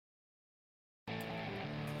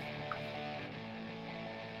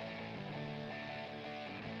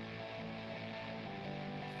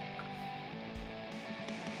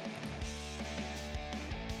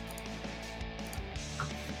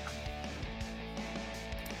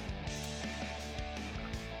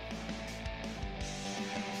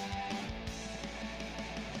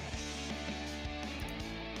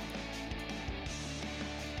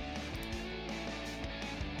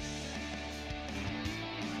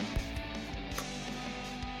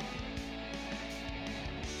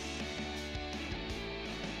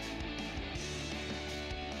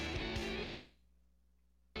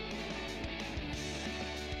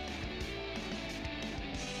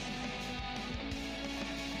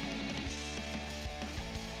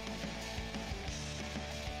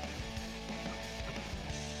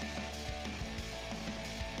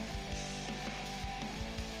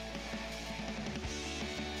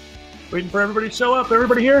Waiting for everybody to show up.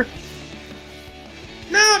 Everybody here?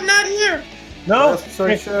 No, I'm not here. No? Last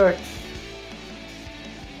I checked.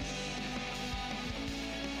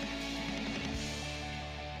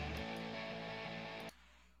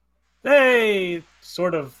 Hey!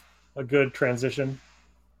 Sort of a good transition.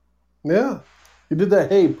 Yeah. You did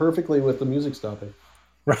that hey perfectly with the music stopping.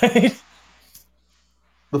 Right?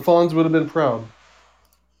 The Fonz would have been proud.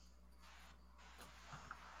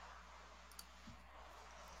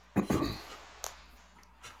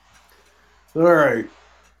 All right.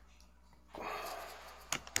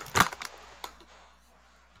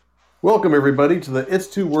 Welcome, everybody, to the It's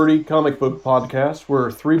Too Wordy comic book podcast,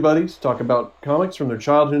 where three buddies talk about comics from their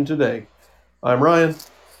childhood today. I'm Ryan.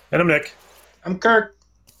 And I'm Nick. I'm Kirk.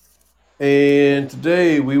 And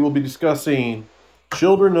today we will be discussing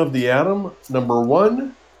Children of the Atom, number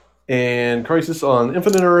 1, and Crisis on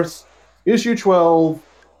Infinite Earths, issue 12,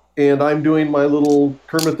 and I'm doing my little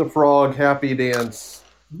Kermit the Frog happy dance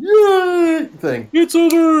yay thing. It's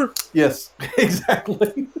over! Yes,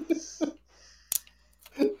 exactly.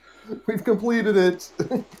 We've completed it.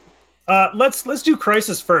 Let's do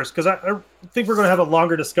Crisis first, because I think we're going to have a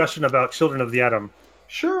longer discussion about Children of the Atom.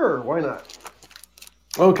 Sure, why not?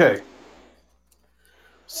 Okay.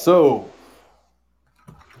 So,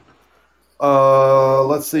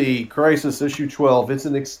 let's see. Crisis issue 12. It's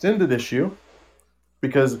an extended issue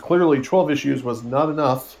because clearly 12 issues was not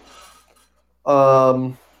enough.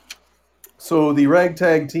 So the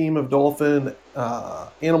ragtag team of Dolphin,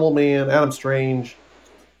 Animal Man, Adam Strange,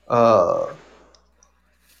 The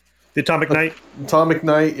Atomic Knight. Atomic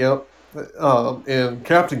Knight, yep, and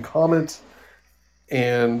Captain Comet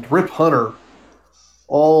and Rip Hunter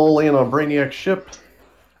all land on Brainiac's ship,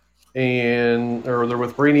 or they're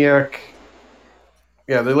with Brainiac.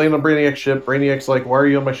 Yeah, they land on Brainiac's ship. Brainiac's like, "Why are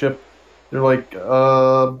you on my ship?" They're like,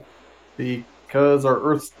 "Because our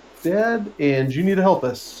Earth's dead, and you need to help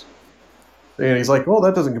us." And he's like, "Well,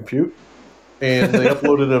 that doesn't compute." And they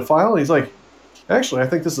uploaded a file, and he's like, "Actually, I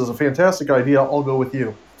think this is a fantastic idea. I'll go with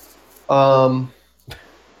you."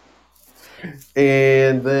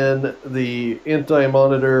 And then the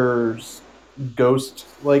Anti-Monitor's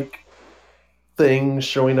ghost-like things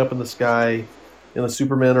showing up in the sky, and the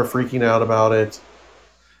Supermen are freaking out about it.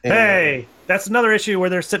 And, Hey! That's another issue where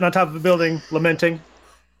they're sitting on top of a building, lamenting.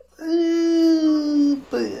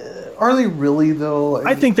 but are they really, though?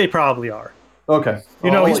 I think they probably are. Okay.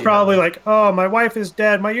 He's probably like, oh, my wife is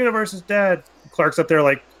dead, my universe is dead. Clark's up there,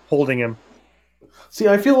 like, holding him. See,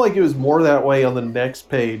 I feel like it was more that way on the next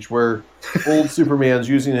page, where old Superman's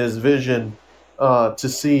using his vision to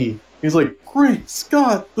see. He's like, "Great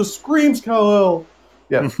Scott, the screams, Kal-El!"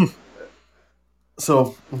 Yeah.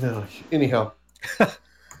 So, anyhow.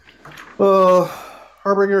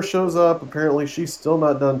 Harbinger shows up. Apparently, she's still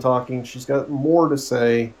not done talking. She's got more to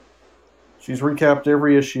say. She's recapped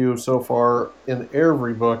every issue so far in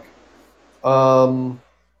every book.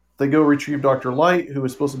 They go retrieve Dr. Light, who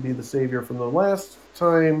was supposed to be the savior from the last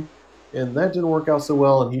time, and that didn't work out so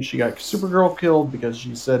well, and she got Supergirl killed because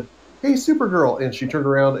she said, "Hey, Supergirl," and she turned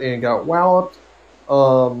around and got walloped.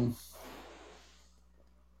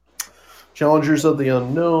 Challengers of the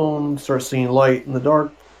Unknown start seeing light in the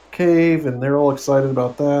dark cave, and they're all excited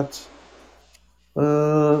about that.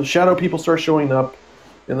 Shadow people start showing up,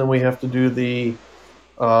 and then we have to do the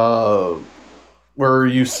where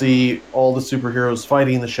you see all the superheroes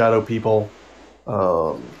fighting the shadow people.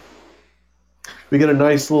 We get a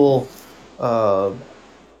nice little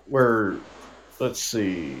where, let's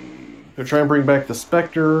see, they're trying to bring back the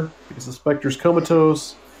Spectre because the Spectre's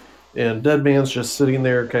comatose, and Deadman's just sitting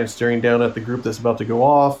there kind of staring down at the group that's about to go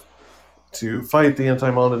off to fight the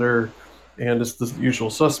Anti-Monitor, and it's the usual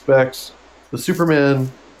suspects: the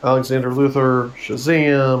Superman, Alexander Luthor,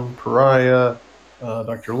 Shazam, Pariah,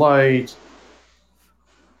 Dr. Light,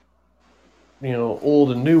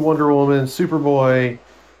 old and new Wonder Woman, Superboy,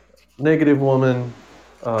 Negative Woman,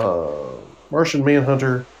 Martian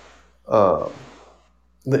Manhunter,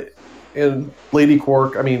 and Lady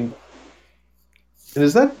Quark. I mean, and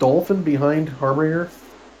is that Dolphin behind Harbinger,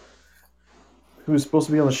 who's supposed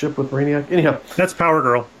to be on the ship with Brainiac? Anyhow, That's Power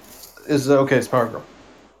Girl. it's Power Girl.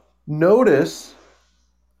 Notice,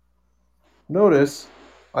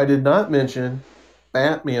 I did not mention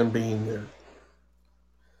Batman being there.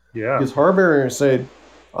 Yeah. Because Harbinger said,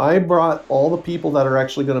 "I brought all the people that are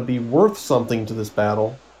actually going to be worth something to this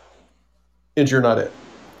battle, and you're not it."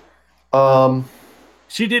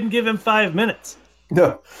 She didn't give him 5 minutes.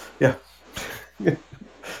 No, yeah.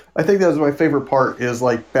 I think that was my favorite part, is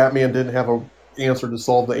like Batman didn't have an answer to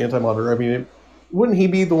solve the Anti-Monitor. I mean, wouldn't he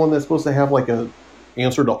be the one that's supposed to have like a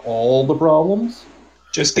answer to all the problems?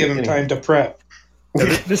 Just give him time to prep.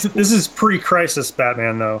 Yeah, this is pre-crisis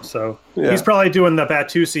Batman though, so Yeah. he's probably doing the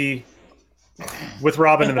Batusi with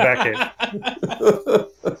Robin in the Batcave.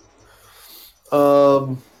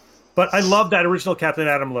 But I love that original Captain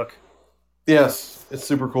Atom look. Yes, it's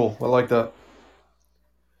super cool. I like that.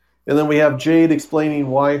 And then we have Jade explaining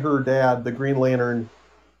why her dad, the Green Lantern,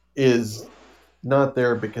 is not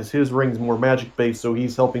there because his ring's more magic based, so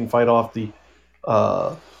he's helping fight off the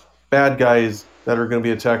bad guys that are going to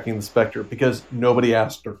be attacking the Spectre because nobody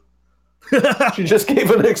asked her. She just gave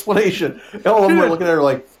an explanation. And all of them were looking at her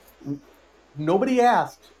like, nobody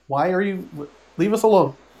asked. Why are you... Leave us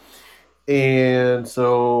alone. And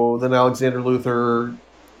so then Alexander Luthor,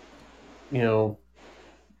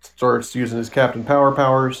 starts using his Captain Power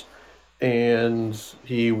powers, and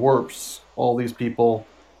he warps all these people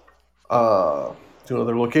to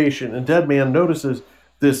another location. And Deadman notices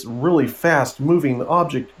this really fast-moving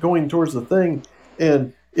object going towards the thing,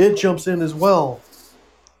 and it jumps in as well.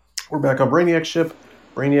 We're back on Brainiac's ship.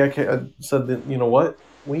 Brainiac said that, you know what?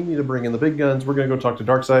 We need to bring in the big guns. We're going to go talk to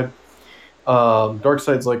Darkseid.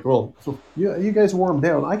 Darkseid's like, well, yeah, you guys warm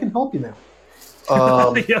down. I can help you now.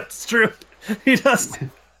 Yeah, it's true. He does.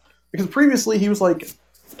 Because previously he was like,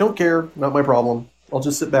 don't care, not my problem. I'll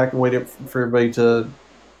just sit back and wait for everybody to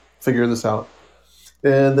figure this out.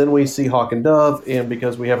 And then we see Hawk and Dove, and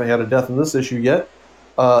because we haven't had a death in this issue yet,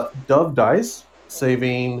 Dove dies,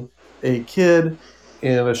 saving a kid,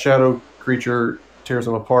 and a shadow creature tears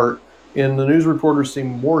him apart. And the news reporters seem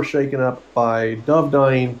more shaken up by Dove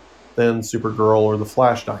dying than Supergirl or the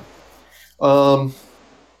Flash dying.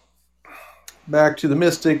 Back to the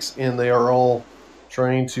Mystics, and they are all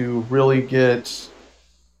trying to really get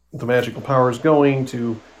the magical powers going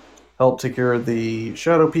to help take care of the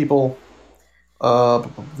shadow people.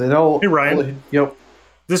 They know. Hey, Ryan. Yep. Is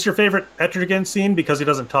this your favorite Etrigan scene because he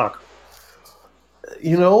doesn't talk?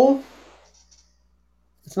 It's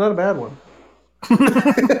not a bad one.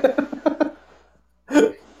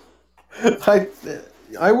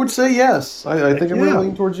 I would say yes. I think I'm really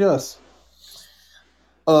leaning towards yes.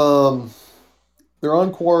 They're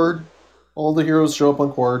on Quard. All the heroes show up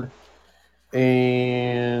on Quard.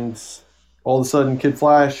 And all of a sudden, Kid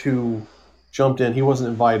Flash, who jumped in, he wasn't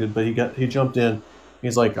invited, but he jumped in.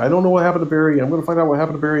 He's like, I don't know what happened to Barry. I'm going to find out what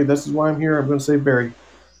happened to Barry. This is why I'm here. I'm going to save Barry.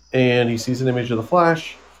 And he sees an image of the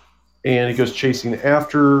Flash. And he goes chasing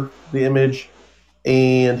after the image.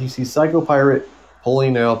 And he sees Psycho Pirate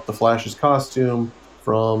pulling out the Flash's costume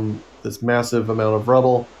from this massive amount of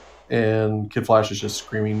rubble. And Kid Flash is just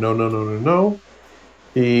screaming, no, no, no, no, no.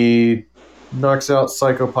 He knocks out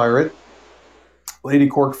Psycho Pirate. Lady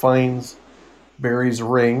Quark finds Barry's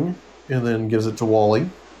ring and then gives it to Wally.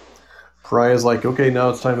 Pariah's like, okay, now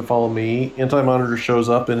it's time to follow me. Anti-Monitor shows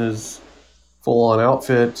up in his full-on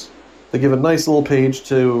outfit. They give a nice little page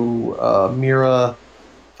to Mira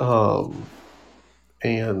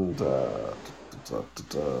and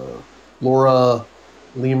Laura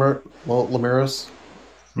Lemaris,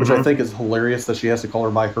 which I think is hilarious that she has to call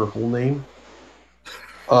her by her whole name.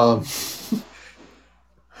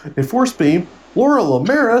 In Force Beam, Laura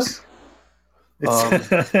Lemaris.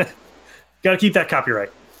 Got to keep that copyright.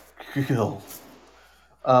 Then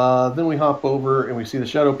we hop over and we see the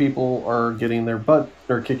Shadow people are getting their butt,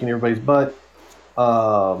 they're kicking everybody's butt.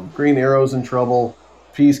 Green Arrow's in trouble.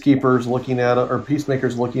 Peacekeepers looking at him, or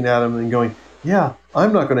Peacemakers looking at him and going, yeah,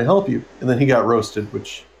 I'm not going to help you. And then he got roasted,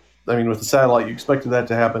 which, I mean, with the satellite, you expected that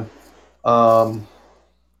to happen.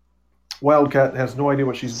 Wildcat has no idea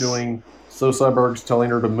what she's doing, so Cyborg's telling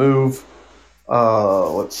her to move.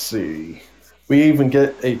 Let's see. We even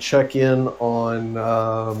get a check-in on...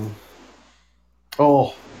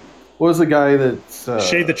 what was the guy that...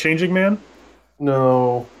 Shade the Changing Man?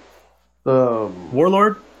 No. The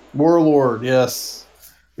Warlord? Warlord, yes.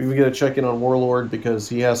 We even get a check-in on Warlord because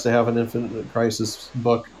he has to have an Infinite Crisis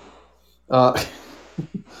book.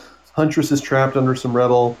 Huntress is trapped under some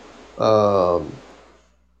Rebel.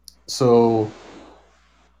 So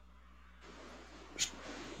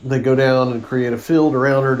they go down and create a field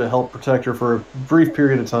around her to help protect her for a brief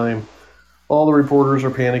period of time. All the reporters are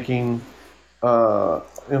panicking.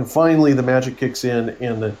 And finally the magic kicks in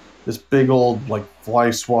and this big old fly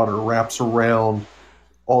swatter wraps around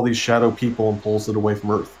all these shadow people and pulls it away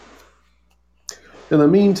from Earth. In the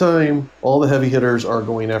meantime, all the heavy hitters are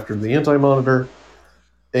going after the Anti-Monitor,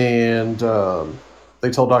 and they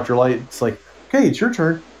tell Dr. Light, it's like, okay, it's your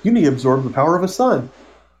turn. You need to absorb the power of a sun.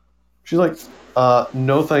 She's like,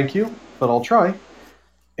 no thank you, but I'll try.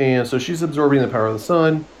 And so she's absorbing the power of the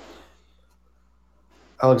sun.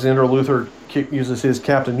 Alexander Luthor uses his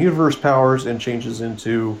Captain Universe powers and changes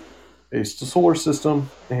into a solar system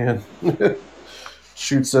and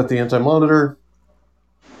shoots at the Anti-Monitor.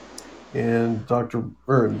 and Dr.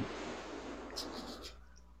 Byrne.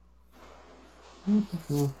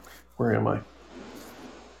 Where am I?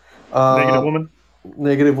 Negative Woman.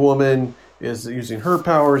 Negative Woman is using her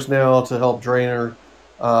powers now to help drain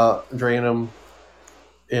him,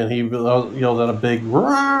 and he yelled at a big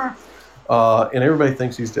 "Rah!" And everybody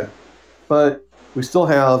thinks he's dead. But we still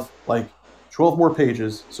have like 12 more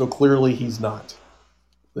pages, so clearly he's not.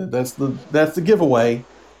 That's the giveaway,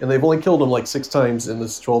 and they've only killed him like 6 times in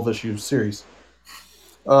this 12-issue series.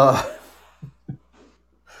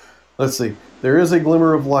 Let's see. There is a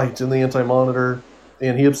glimmer of light in the Anti-Monitor,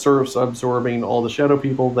 and he absorbing all the shadow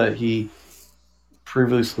people that he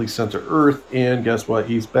previously sent to Earth, and guess what?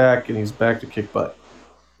 He's back, and he's back to kick butt.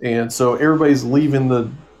 And so everybody's leaving the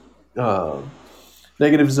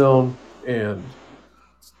negative zone and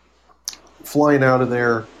flying out of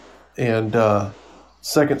there, and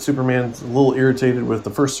second Superman's a little irritated with the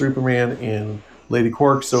first Superman and Lady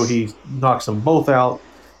Quark, so he knocks them both out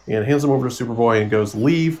and hands them over to Superboy and goes,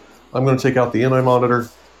 leave, I'm going to take out the Anti-Monitor,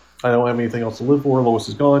 I don't have anything else to live for, Lois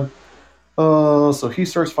is gone. So he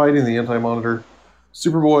starts fighting the Anti-Monitor.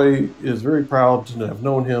 Superboy is very proud to have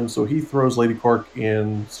known him, so he throws Lady Quark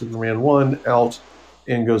and Superman 1 out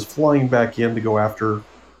and goes flying back in to go after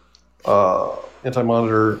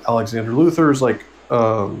Anti-Monitor. Alexander Luthor's like,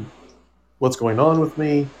 what's going on with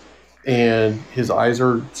me? And his eyes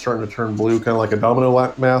are starting to turn blue, kind of like a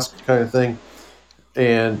domino mask kind of thing.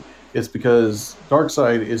 And it's because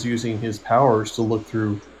Darkseid is using his powers to look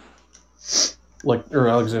through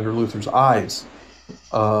Alexander Luthor's eyes.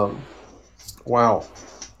 Wow.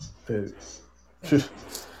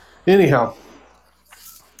 Anyhow,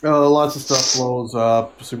 lots of stuff blows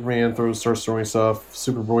up. Superman starts throwing stuff.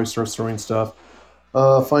 Superboy starts throwing stuff.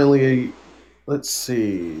 Finally, let's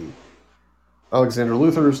see. Alexander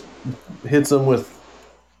Luthor hits him with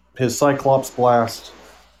his Cyclops blast.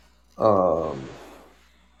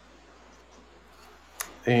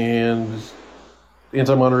 And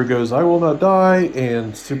Anti-Monitor goes, I will not die.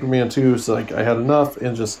 And Superman 2 is like, I had enough,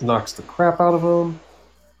 and just knocks the crap out of him.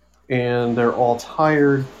 And they're all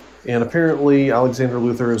tired. And apparently Alexander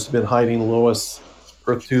Luthor has been hiding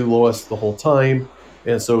Earth 2 Lois the whole time.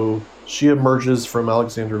 And so she emerges from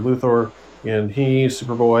Alexander Luthor, and he,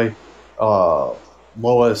 Superboy,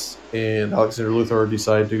 Lois, and Alexander Luthor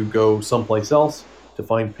decide to go someplace else to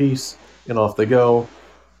find peace, and off they go.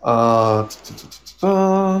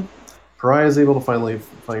 Pariah is able to finally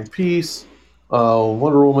find peace.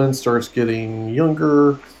 Wonder Woman starts getting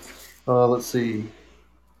younger. Let's see.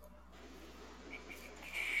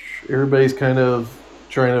 Everybody's kind of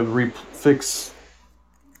trying to fix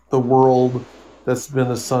the world that's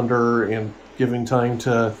been asunder and giving time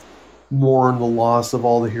to mourn the loss of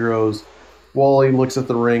all the heroes. Wally looks at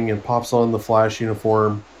the ring and pops on the Flash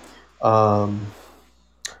uniform.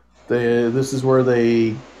 This is where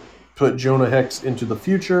they put Jonah Hex into the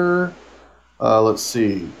future. Let's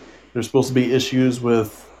see. There's supposed to be issues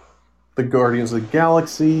with the Guardians of the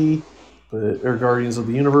Galaxy, or Guardians of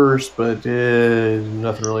the Universe, but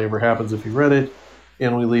nothing really ever happens if you read it.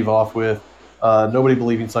 And we leave off with nobody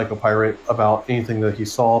believing Psycho Pirate about anything that he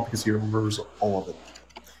saw because he remembers all of it.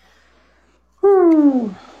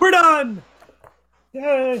 Whew. We're done!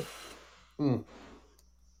 Yay!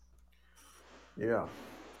 Yeah.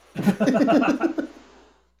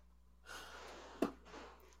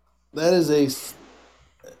 That is a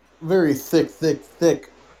very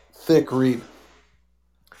thick read.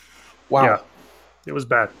 Wow. Yeah, it was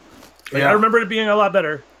bad. Yeah. I remember it being a lot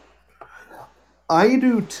better. I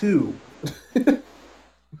do too.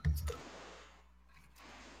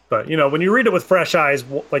 But, when you read it with fresh eyes,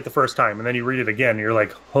 like the first time, and then you read it again, you're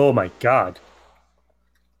like, oh my God.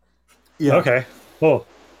 Yeah. Okay. Oh.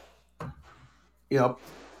 Yep.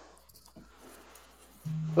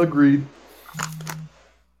 Agreed.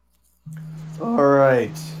 All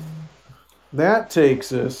right. That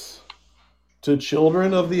takes us to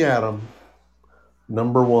Children of the Atom,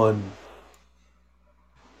 #1.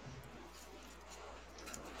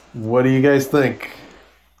 What do you guys think?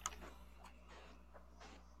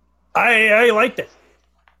 I liked it.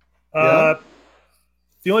 Yeah?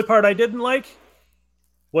 The only part I didn't like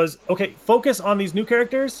was, okay, focus on these new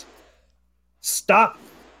characters. Stop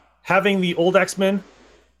having the old X-Men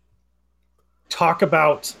talk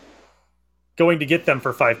about going to get them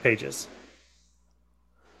for 5 pages.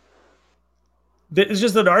 It's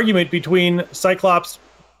just an argument between Cyclops,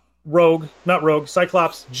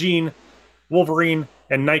 Cyclops, Jean, Wolverine,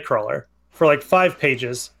 and Nightcrawler for like 5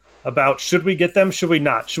 pages about should we get them, should we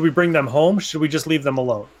not? Should we bring them home? Should we just leave them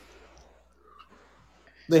alone?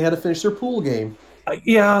 They had to finish their pool game.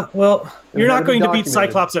 Yeah, well, you're not going to beat documented.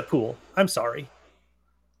 Cyclops at pool. I'm sorry.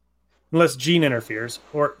 unless Gene interferes.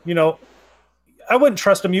 Or, I wouldn't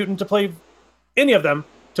trust a mutant to play any of them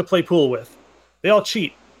to play pool with. They all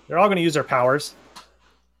cheat. They're all going to use their powers.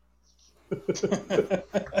 They're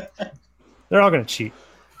all going to cheat.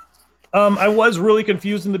 I was really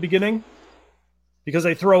confused in the beginning because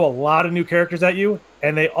they throw a lot of new characters at you,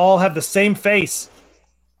 and they all have the same face.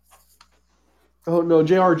 Oh no,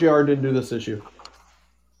 JR didn't do this issue.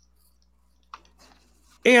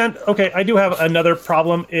 And okay, I do have another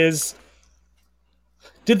problem is,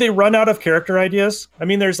 did they run out of character ideas? I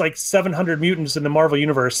mean, there's like 700 mutants in the Marvel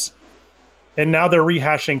Universe, and now they're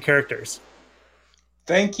rehashing characters.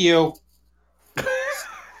 Thank you.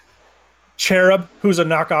 Cherub, who's a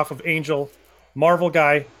knockoff of Angel, Marvel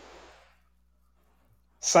guy.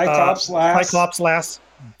 Cyclops Lass,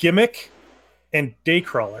 Gimmick, and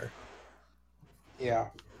Daycrawler. Yeah.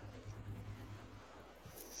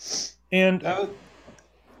 And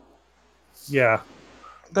yeah.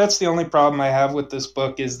 That's the only problem I have with this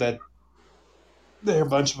book is that they're a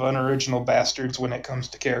bunch of unoriginal bastards when it comes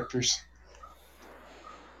to characters.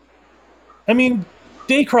 I mean,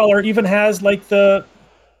 Daycrawler even has like the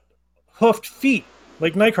hoofed feet,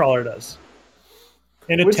 like Nightcrawler does.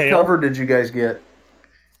 And a Which tail. cover did you guys get?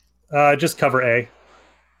 Just cover A.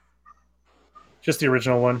 Just the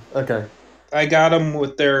original one. Okay. I got them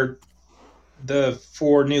with the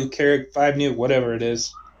 5 new, whatever it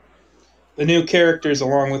is. The new characters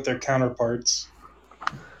along with their counterparts.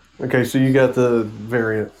 Okay, so you got the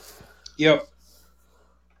variant. Yep.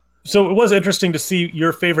 So it was interesting to see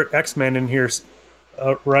your favorite X-Men in here,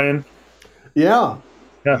 Ryan. Yeah.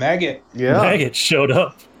 Maggot. Yeah. Maggot showed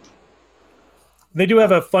up. They do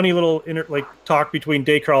have a funny little talk between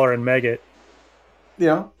Daycrawler and Maggot.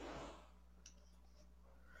 Yeah.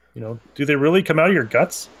 Do they really come out of your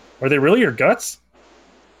guts? Are they really your guts?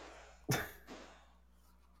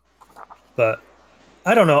 But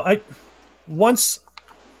I don't know. Once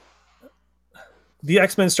the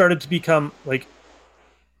X-Men started to become like,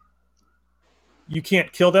 you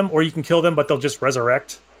can't kill them, or you can kill them, but they'll just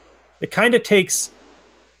resurrect. It kind of takes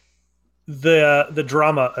the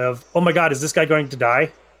drama of, oh my God, is this guy going to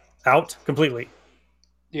die? Out completely.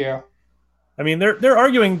 Yeah. I mean, they're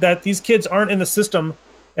arguing that these kids aren't in the system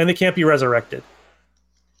and they can't be resurrected.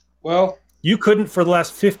 Well, you couldn't for the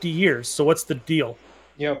last 50 years, so what's the deal?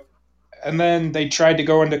 Yep. And then they tried to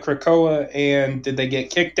go into Krakoa, and did they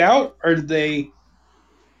get kicked out, or did they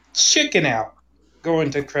chicken out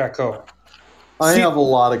going to Krakoa? I have a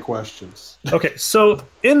lot of questions. Okay, so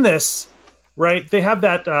in this, right, they have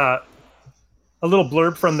that a little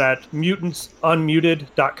blurb from that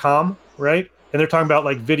mutantsunmuted.com, right? And they're talking about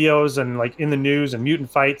like videos and like in the news and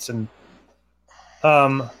mutant fights, and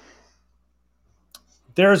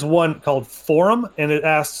there's one called Forum, and it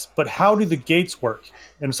asks, but how do the gates work?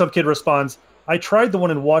 And some kid responds, I tried the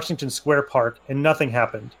one in Washington Square Park and nothing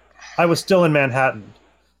happened. I was still in Manhattan.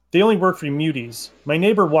 They only work for muties. My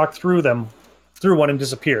neighbor walked through one and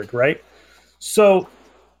disappeared, right? So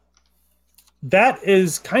that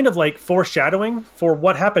is kind of like foreshadowing for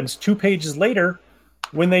what happens 2 pages later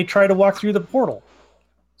when they try to walk through the portal.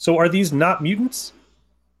 So are these not mutants?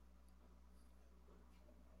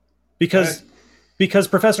 Because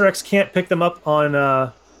Professor X can't pick them up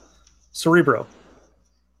on Cerebro.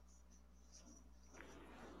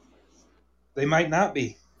 They might not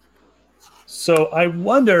be. So I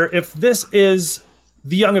wonder if this is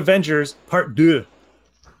the Young Avengers Part 2.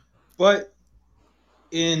 But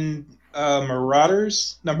in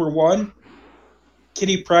Marauders #1,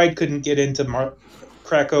 Kitty Pryde couldn't get into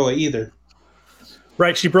Krakoa either.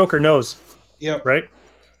 Right, she broke her nose. Yep. Right?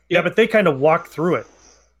 Yeah, but they kind of walked through it.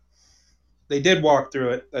 They did walk through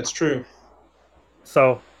it. That's true.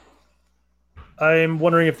 So I'm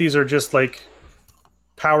wondering if these are just like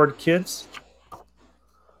powered kids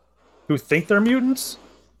who think they're mutants.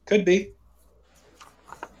 Could be.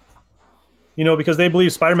 Because they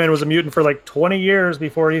believe Spider-Man was a mutant for like 20 years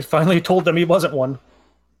before he finally told them he wasn't one.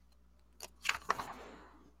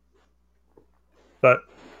 But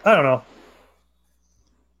I don't know.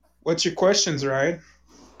 What's your questions, Ryan?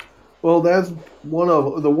 Well, that's one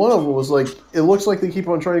of them was like, it looks like they keep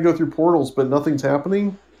on trying to go through portals, but nothing's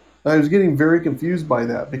happening. I was getting very confused by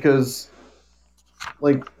that because,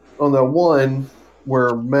 like, on that one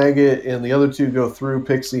where Maggot and the other two go through,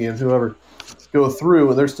 Pixie and whoever go through,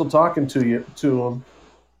 and they're still talking to them,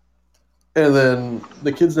 and then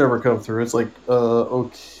the kids never come through. It's like,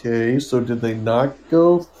 okay, so did they not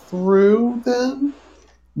go through then?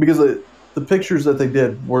 Because the pictures that they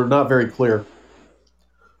did were not very clear.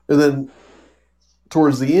 And then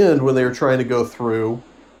towards the end, when they were trying to go through,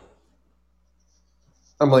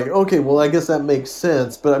 I'm like, okay, well, I guess that makes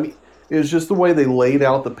sense. But I mean, It was just the way they laid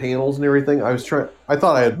out the panels and everything. I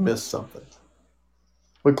thought I had missed something,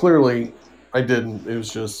 but clearly I didn't. It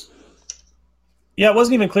was just Yeah, it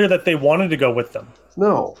wasn't even clear that they wanted to go with them.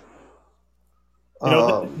 no.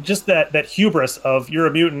 Just that hubris of you're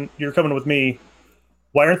a mutant, you're coming with me.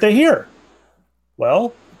 Why aren't they here?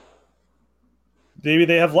 Well, maybe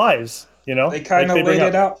they have lives. They kind of laid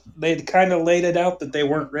it out. They kind of laid it out that they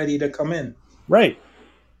weren't ready to come in. Right.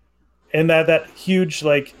 And that huge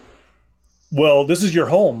well, this is your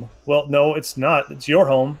home. Well, no, it's not. It's your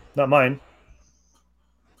home, not mine.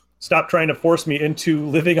 Stop trying to force me into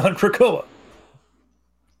living on Krakoa.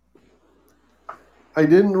 I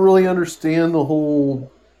didn't really understand the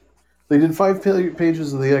whole. They did 5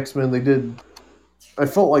 pages of the X-Men. I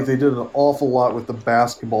felt like they did an awful lot with the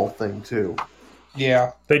basketball thing too.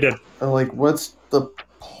 Yeah, they did. I'm like, what's the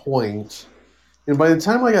point? And by the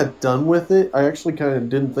time I got done with it, I actually kind of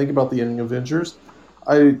didn't think about the Young Avengers.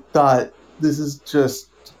 I thought this is just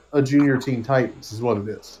a Junior Teen Titans, is what it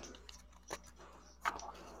is.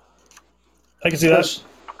 I can see that.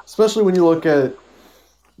 Especially when you look at,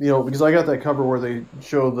 because I got that cover where they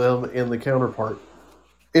show them and the counterpart.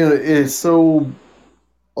 And it is so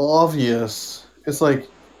obvious. It's like,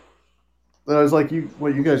 I was like,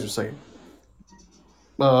 what you guys are saying.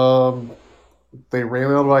 They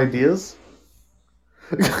ran out of ideas.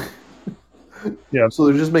 Yeah. So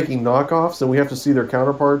they're just making knockoffs, and we have to see their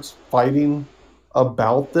counterparts fighting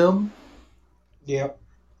about them. Yep.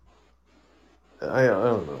 I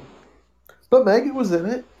don't know. But Maggot was in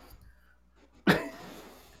it.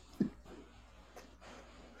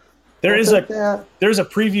 There's a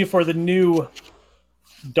preview for the new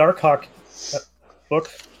Darkhawk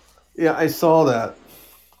book. Yeah, I saw that.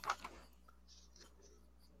 I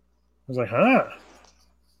was like, huh.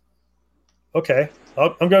 Okay.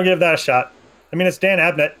 I'm going to give that a shot. I mean, it's Dan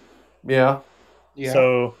Abnett. Yeah.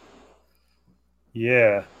 So,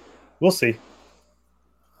 yeah. We'll see.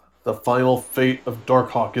 The final fate of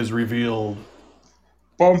Darkhawk is revealed.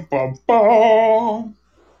 Bum, bum, bum.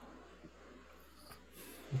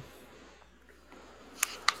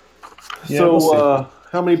 Yeah, so, we'll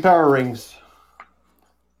how many power rings?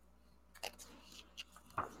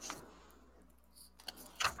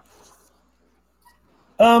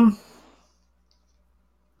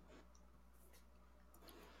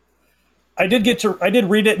 I did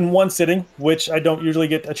read it in one sitting, which I don't usually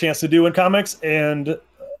get a chance to do in comics, and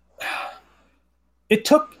it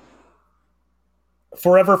took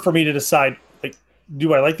forever for me to decide, like,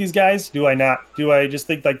 do I like these guys? Do I not? Do I just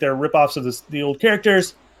think like they're ripoffs of the old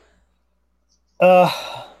characters?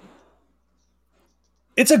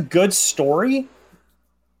 It's a good story.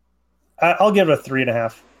 I'll give it a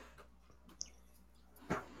 3.5.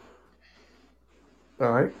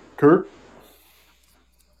 All right, Kurt.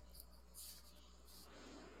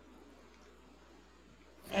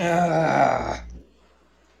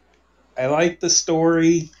 I like the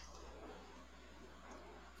story.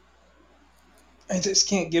 I just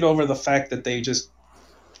can't get over the fact that they just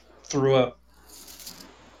threw up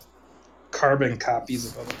carbon copies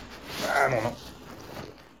of them. I don't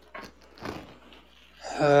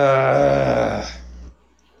know.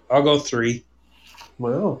 I'll go 3.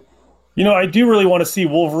 Well, I do really want to see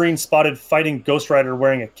Wolverine spotted fighting Ghost Rider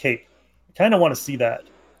wearing a cape. I kind of want to see that.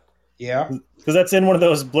 Yeah. Because that's in one of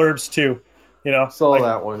those blurbs too. Saw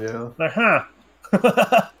that one, yeah. Like, huh.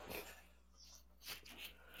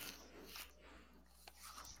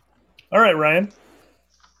 All right, Ryan.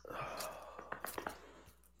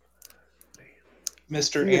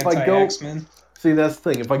 Mr. Anti-X-Men. See, that's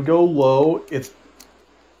the thing. If I go low,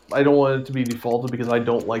 I don't want it to be defaulted because I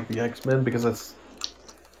don't like the X-Men, because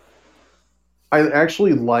I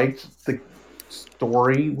actually liked the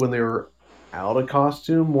story when they were out of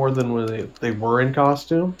costume more than when they were in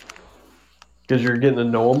costume, because you're getting to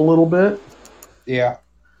know them a little bit. Yeah.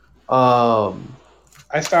 I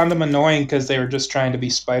found them annoying because they were just trying to be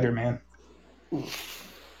Spider-Man.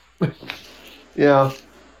 Yeah.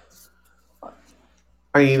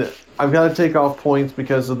 I mean, I've got to take off points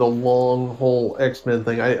because of the long whole X-Men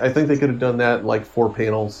thing. I think they could have done that in like 4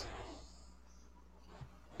 panels.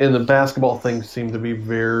 And the basketball thing seemed to be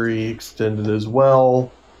very extended as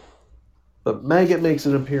well. But Maggot makes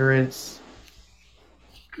an appearance.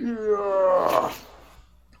 Yeah.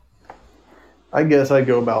 I guess I'd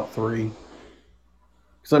go about 3.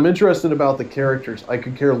 Because I'm interested about the characters. I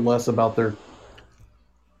could care less about their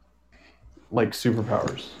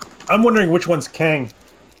superpowers. I'm wondering which one's Kang.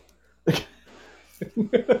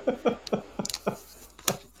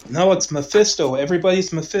 No, it's Mephisto.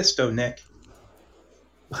 Everybody's Mephisto, Nick.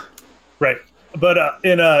 Right. But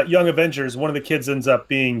in Young Avengers, one of the kids ends up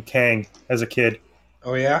being Kang as a kid.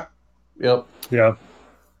 Oh, yeah? Yep. Yeah.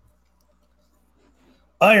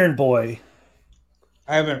 Iron Boy.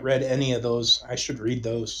 I haven't read any of those. I should read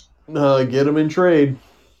those. Get them in trade.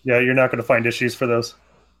 Yeah, you're not going to find issues for those.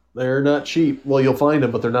 They're not cheap. Well, you'll find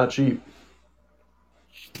them, but they're not cheap.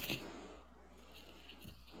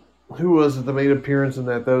 Who was it that made an appearance in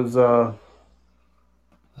that? Those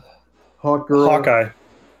Hawk Girl. Hawkeye.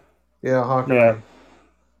 Yeah, Hawkeye. Yeah.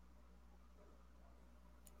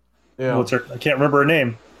 Yeah. What's her? I can't remember her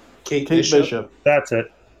name. Kate Kate Bishop. That's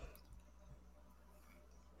it.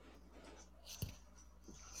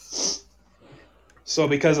 So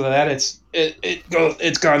because of that,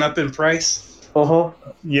 it's gone up in price. Uh-huh.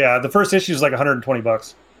 Yeah, the first issue is like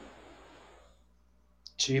 $120.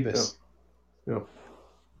 Jeebus. Yep.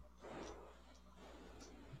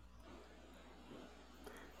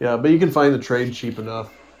 Yeah, but you can find the trade cheap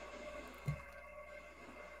enough.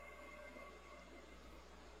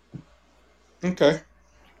 Okay.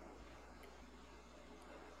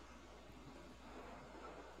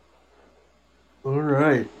 All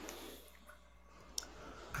right.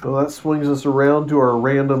 Well, that swings us around to our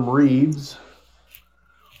random reads.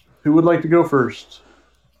 Who would like to go first?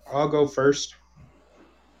 I'll go first.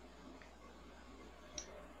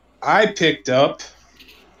 I picked up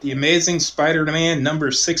The Amazing Spider-Man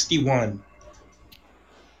number 61.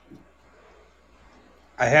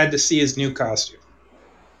 I had to see his new costume.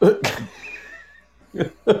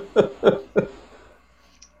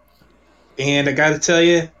 And I gotta tell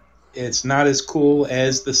you, it's not as cool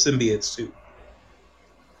as the symbiote suit.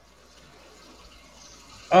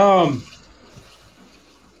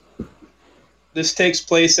 This takes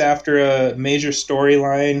place after a major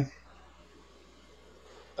storyline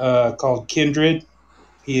called Kindred.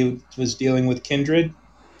 He was dealing with Kindred.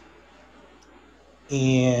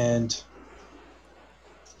 And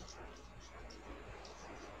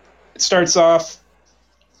it starts off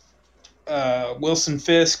Wilson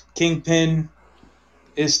Fisk, Kingpin,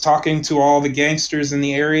 is talking to all the gangsters in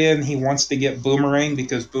the area, and he wants to get Boomerang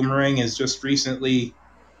because Boomerang has just recently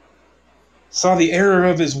saw the error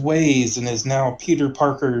of his ways and is now Peter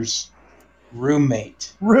Parker's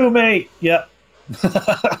roommate. Yep.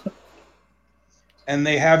 And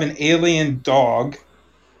they have an alien dog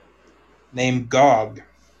named Gog.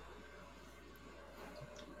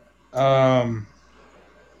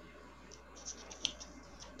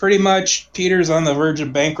 Pretty much, Peter's on the verge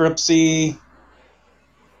of bankruptcy.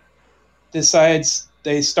 Decides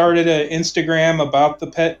they started an Instagram about the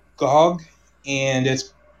pet Gog, and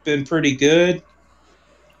it's been pretty good.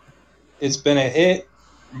 It's been a hit,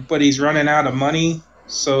 but he's running out of money,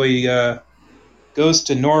 so he goes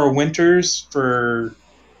to Nora Winters for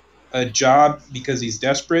a job because he's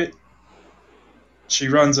desperate. She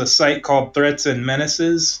runs a site called Threats and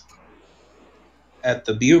Menaces at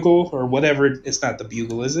the Bugle, or whatever. It's not the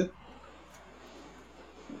Bugle, is it?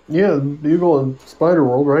 Yeah, Bugle and Spider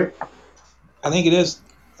World, right? I think it is.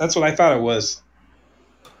 That's what I thought it was.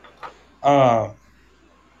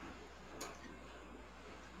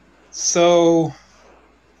 So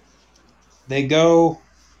they go,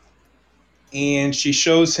 and she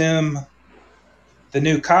shows him the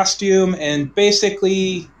new costume, and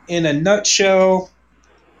basically, in a nutshell,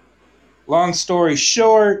 long story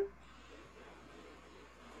short,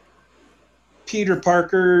 Peter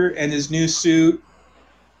Parker and his new suit,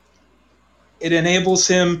 it enables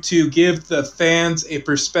him to give the fans a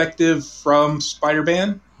perspective from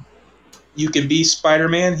Spider-Man. You can be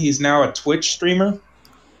Spider-Man. He's now a Twitch streamer.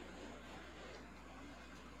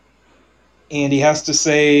 And he has to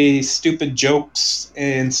say stupid jokes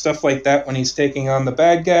and stuff like that when he's taking on the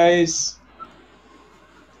bad guys.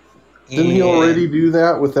 Didn't he already do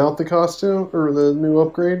that without the costume or the new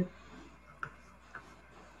upgrade?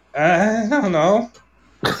 I don't know.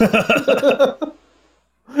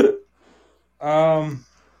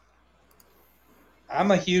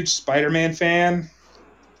 I'm a huge Spider-Man fan.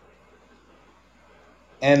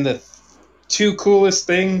 And the two coolest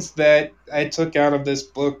things that I took out of this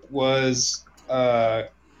book was the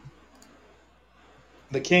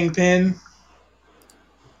Kingpin,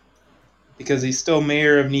 because he's still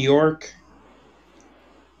mayor of New York,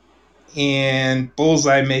 and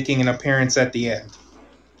Bullseye making an appearance at the end.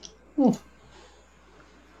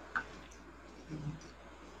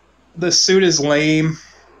 The suit is lame.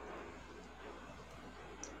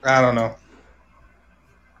 I don't know.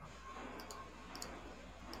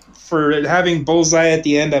 For having Bullseye at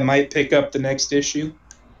the end, I might pick up the next issue.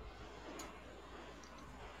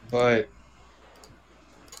 But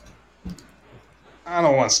I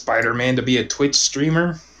don't want Spider-Man to be a Twitch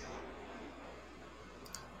streamer.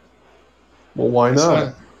 Well, why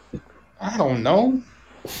not? I don't know.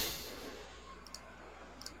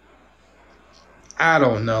 I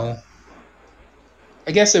don't know.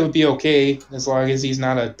 I guess it would be okay as long as he's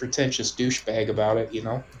not a pretentious douchebag about it, you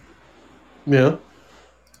know? Yeah.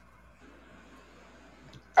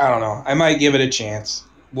 I don't know. I might give it a chance.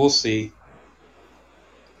 We'll see.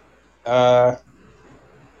 I'm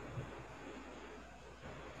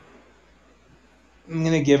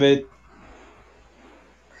going to give it...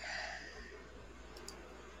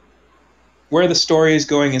 Where the story is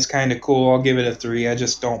going is kind of cool. I'll give it a 3. I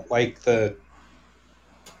just don't like the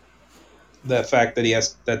fact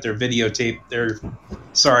that they're videotape.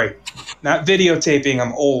 Sorry, not videotaping.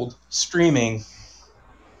 I'm old. Streaming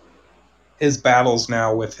his battles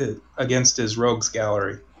now against his rogues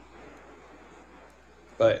gallery.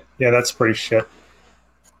 But Yeah, that's pretty shit.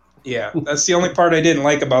 yeah, that's the only part I didn't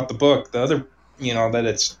like about the book. The other, that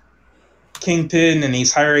it's Kingpin and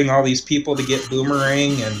he's hiring all these people to get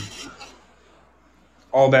Boomerang and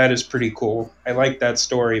all that is pretty cool. I like that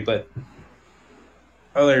story, but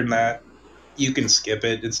other than that, you can skip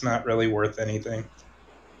it. It's not really worth anything.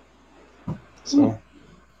 So.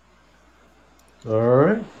 All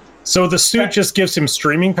right. So the suit just gives him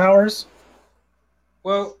streaming powers?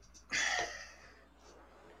 Well,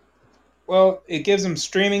 it gives him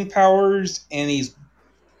streaming powers, and he's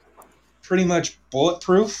pretty much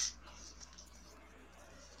bulletproof.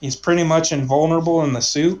 He's pretty much invulnerable in the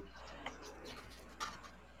suit,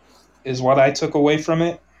 is what I took away from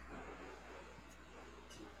it.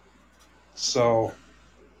 So,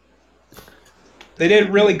 they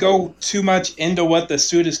didn't really go too much into what the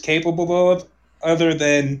suit is capable of, other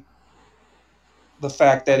than the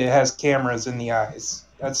fact that it has cameras in the eyes.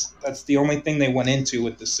 That's the only thing they went into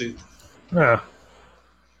with the suit. Yeah.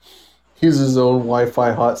 He's his own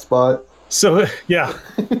Wi-Fi hotspot. So, yeah.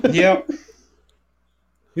 Yep.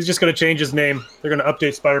 He's just going to change his name. They're going to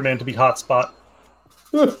update Spider-Man to be Hotspot.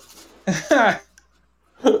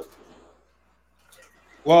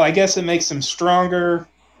 Well, I guess it makes him stronger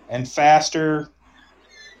and faster.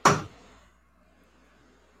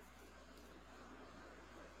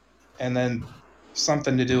 And then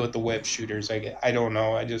something to do with the web shooters. I don't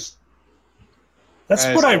know. That's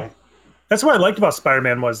what I liked about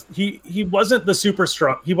Spider-Man was he wasn't the super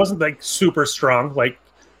strong. He wasn't like super strong like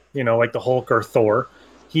like the Hulk or Thor.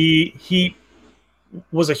 He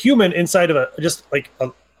was a human inside of just like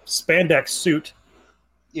a spandex suit.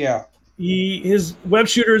 Yeah. His web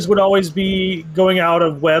shooters would always be going out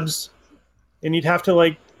of webs, and you'd have to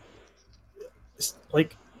he'd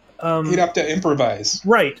have to improvise.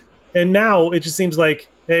 Right. And now it just seems like,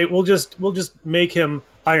 hey, we'll just make him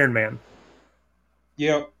Iron Man.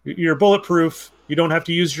 Yep. You're bulletproof. You don't have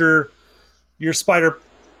to use your spider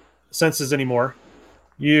senses anymore.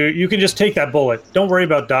 You can just take that bullet. Don't worry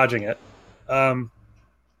about dodging it.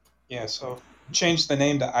 Yeah, so change the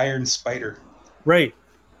name to Iron Spider. Right.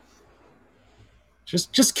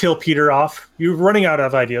 Just kill Peter off. You're running out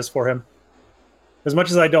of ideas for him. As much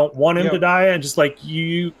as I don't want him to die, and just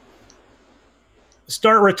you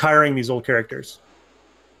start retiring these old characters.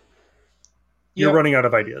 You're running out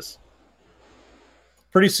of ideas.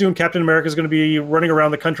 Pretty soon, Captain America is going to be running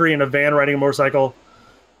around the country in a van, riding a motorcycle,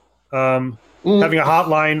 having a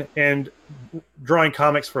hotline, and drawing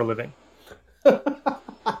comics for a living.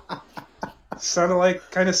 Sounds like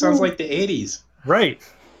the 80s. Right.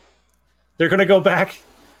 They're going to go back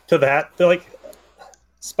to that. They're like,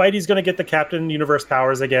 Spidey's going to get the Captain Universe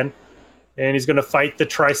powers again, and he's going to fight the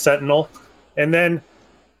Tri-Sentinel, and then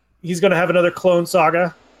he's going to have another Clone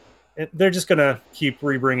Saga. And they're just going to keep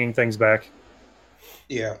rebringing things back.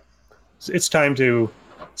 Yeah. It's time to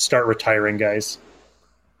start retiring, guys.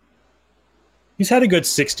 He's had a good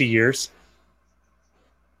 60 years.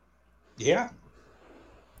 Yeah.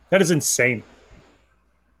 That is insane.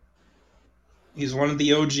 He's one of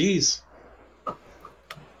the OGs.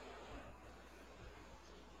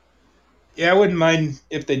 Yeah, I wouldn't mind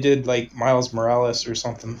if they did like Miles Morales or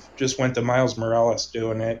something. Just went to Miles Morales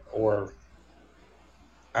doing it, or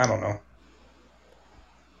I don't know.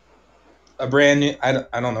 A brand new, I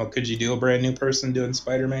don't know. Could you do a brand new person doing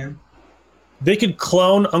Spider-Man? They could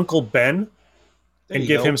clone Uncle Ben and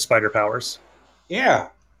give him spider powers. Yeah.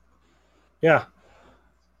 Yeah.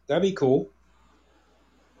 That'd be cool.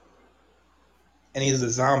 And he's a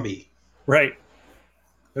zombie. Right.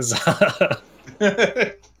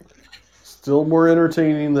 Still more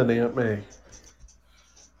entertaining than Aunt May.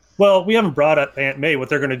 Well, we haven't brought up Aunt May, what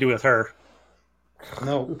they're going to do with her.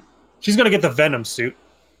 No. She's going to get the Venom suit.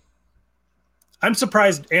 I'm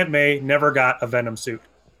surprised Aunt May never got a Venom suit.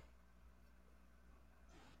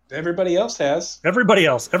 Everybody else has. Everybody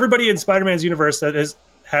else. Everybody in Spider-Man's universe that has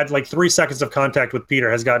had like 3 seconds of contact with Peter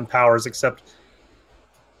has gotten powers except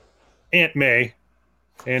Aunt May.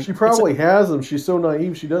 And She probably has them. She's so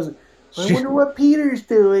naive. She doesn't. I wonder what Peter's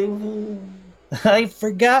doing. I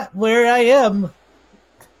forgot where I am.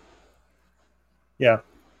 Yeah.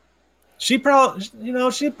 She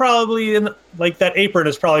probably in like that apron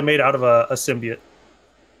is probably made out of a symbiote.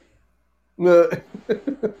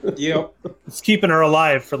 Yep. It's keeping her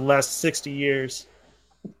alive for the last 60 years.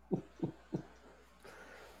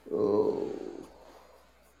 Oh.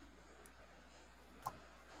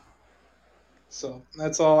 So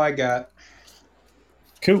that's all I got.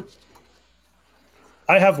 Cool.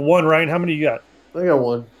 I have one, Ryan. How many you got? I got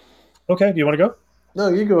one. Okay, do you want to go? No,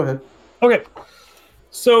 you go ahead. Okay.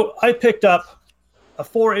 So I picked up a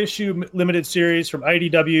 4-issue limited series from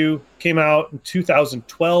IDW, came out in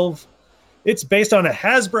 2012. It's based on a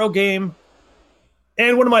Hasbro game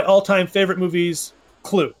and one of my all-time favorite movies,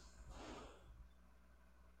 Clue.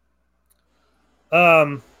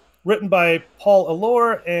 Written by Paul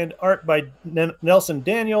Allor and art by Nelson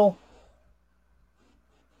Daniel.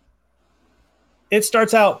 It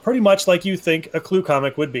starts out pretty much like you think a Clue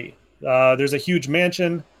comic would be. There's a huge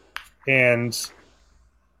mansion, and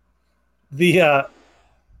the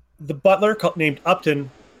butler named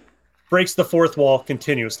Upton breaks the fourth wall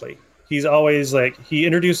continuously. He's always like, he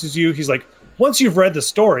introduces you. He's like, once you've read the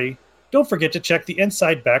story, don't forget to check the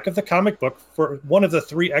inside back of the comic book for one of the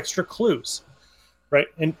 3 extra clues, right?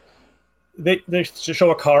 And they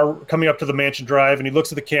show a car coming up to the mansion drive, and he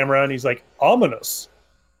looks at the camera, and he's like, ominous,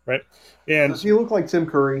 right? And Does he look like Tim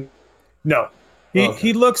Curry? no,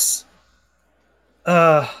 he looks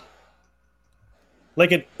like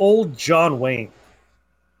an old John Wayne.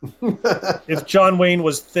 If John Wayne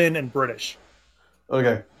was thin and British.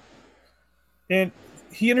 Okay. And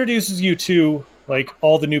he introduces you to like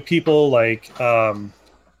all the new people, like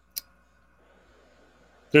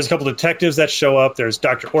there's a couple detectives that show up. There's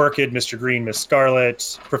Dr. Orchid, Mr. Green, Miss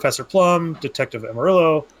Scarlet, Professor Plum, Detective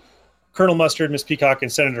Amarillo, Colonel Mustard, Miss Peacock,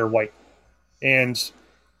 and Senator White. And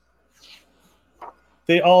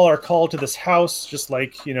they all are called to this house, just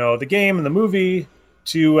like, you know, the game and the movie,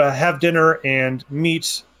 to have dinner and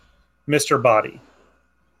meet Mr. Body.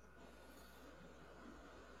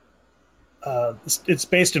 It's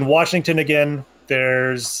based in Washington again.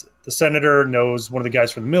 There's the senator knows one of the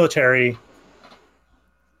guys from the military.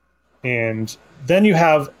 And then you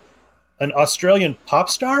have an Australian pop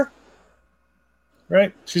star,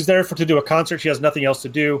 right? She's there to do a concert. She has nothing else to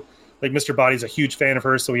do. Like, Mr. Body's a huge fan of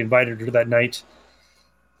hers, so he invited her that night.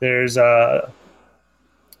 There's a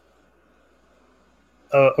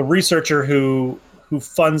researcher who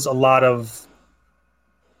funds a lot of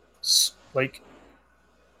like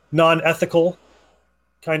non-ethical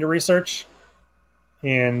kind of research,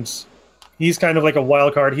 and he's kind of like a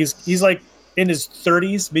wild card. He's like in his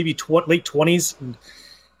 30s, maybe late 20s. And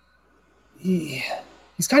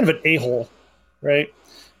he's kind of an a-hole, right?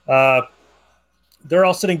 They're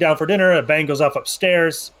all sitting down for dinner. A bang goes off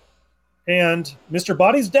upstairs, and Mr.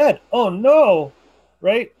 Body's dead. Oh no,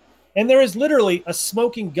 right? And there is literally a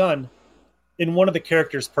smoking gun in one of the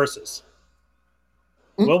characters' purses.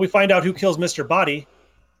 Well, we find out who kills Mr. Body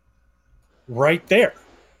right there,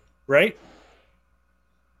 right?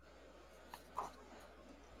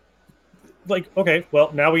 Like, okay,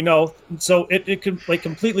 well, now we know. So it like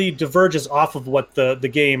completely diverges off of what the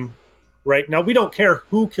game, right? Now, we don't care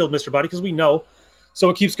who killed Mr. Body because we know. So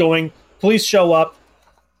it keeps going. Police show up.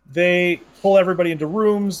 They pull everybody into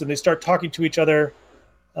rooms, and they start talking to each other.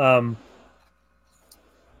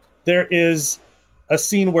 There is a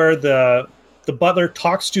scene where the butler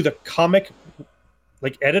talks to the comic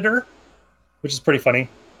like editor, which is pretty funny.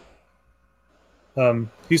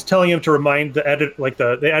 He's telling him to remind the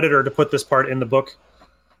editor to put this part in the book,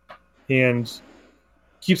 and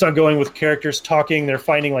keeps on going with characters talking. They're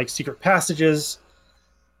finding like secret passages,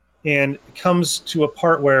 and it comes to a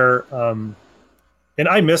part where, and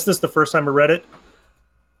I missed this the first time I read it.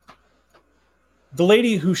 The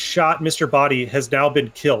lady who shot Mr. Body has now been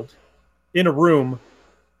killed in a room,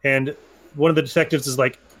 and one of the detectives is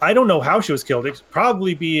like, I don't know how she was killed. It could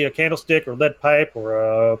probably be a candlestick or lead pipe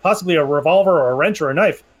or possibly a revolver or a wrench or a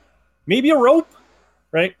knife. Maybe a rope,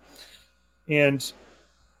 right? And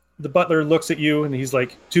the butler looks at you and he's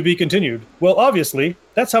like, to be continued. Well, obviously,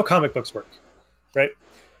 that's how comic books work, right?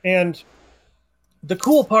 And the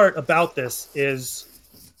cool part about this is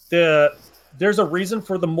there's a reason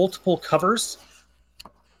for the multiple covers.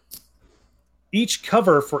 Each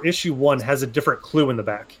cover for issue 1 has a different clue in the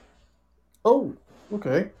back. Oh,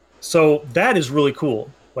 okay. So that is really cool.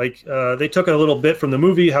 Like, they took a little bit from the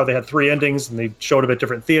movie, how they had 3 endings, and they showed them at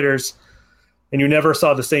different theaters, and you never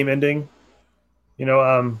saw the same ending, you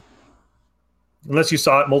know, unless you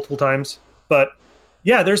saw it multiple times. But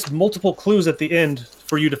Yeah, there's multiple clues at the end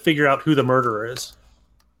for you to figure out who the murderer is.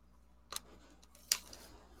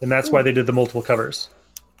 And that's why they did the multiple covers.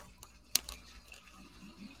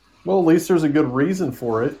 Well, at least there's a good reason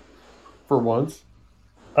for it, for once.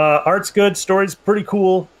 Art's good, story's pretty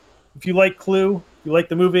cool. If you like Clue, if you like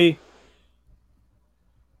the movie,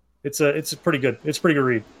 it's a pretty good. It's a pretty good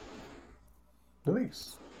read.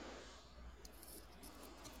 Nice.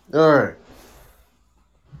 All right.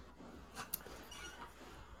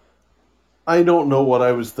 I don't know what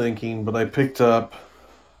I was thinking, but I picked up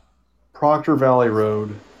Proctor Valley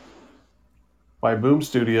Road by Boom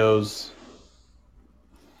Studios.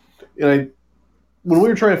 And when we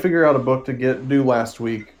were trying to figure out a book to do last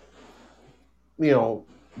week,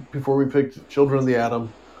 before we picked Children of the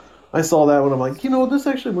Atom, I saw that one. I'm like, this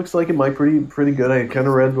actually looks like it might pretty good. I had kind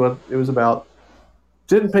of read what it was about.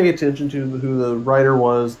 Didn't pay attention to who the writer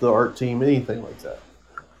was, the art team, anything like that.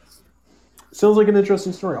 Sounds like an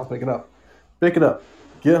interesting story. I'll pick it up. Pick it up.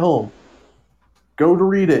 Get home. Go to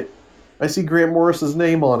read it. I see Grant Morris's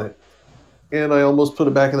name on it. And I almost put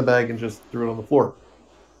it back in the bag and just threw it on the floor.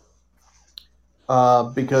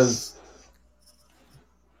 Because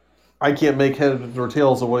I can't make heads or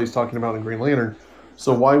tails of what he's talking about in Green Lantern.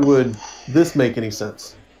 So why would this make any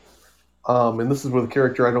sense? And this is with a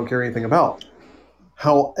character I don't care anything about.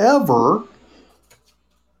 However,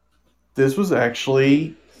 this was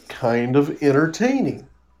actually kind of entertaining.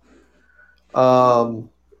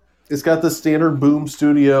 It's got the standard Boom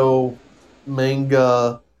Studio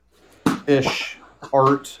manga-ish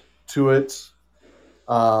art to it.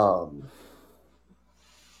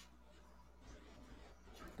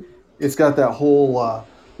 It's got that whole,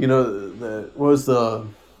 the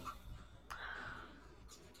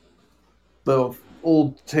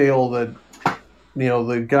old tale that,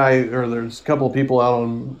 the guy, or there's a couple of people out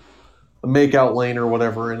on a makeout lane or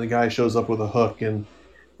whatever, and the guy shows up with a hook, and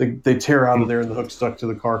they tear out of there, and the hook's stuck to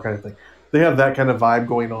the car kind of thing. They have that kind of vibe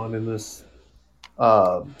going on in this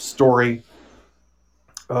story.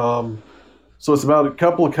 So it's about a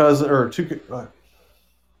couple of cousins, or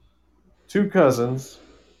two cousins,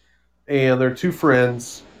 and they're two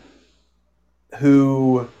friends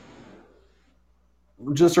who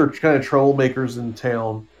just are kind of troublemakers in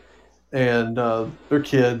town, and they're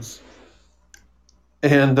kids,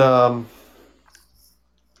 and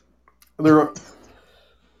they're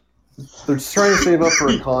trying to save up for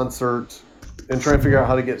a concert and trying to figure out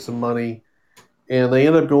how to get some money, and they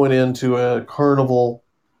end up going into a carnival,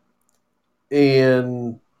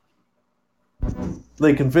 and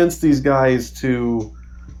they convince these guys to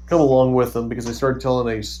come along with them because they started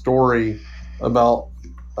telling a story about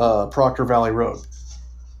Proctor Valley Road.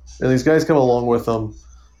 And these guys come along with them.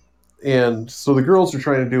 And so the girls are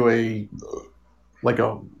trying to do a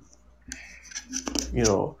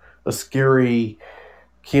scary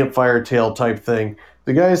campfire tale type thing.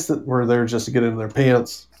 The guys that were there just to get in their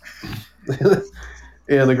pants.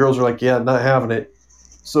 And the girls are like, yeah, not having it.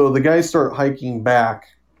 So the guys start hiking back.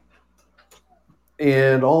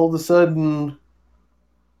 And all of a sudden,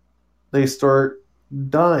 they start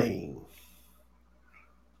dying.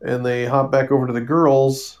 And they hop back over to the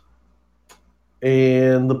girls,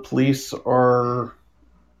 and the police are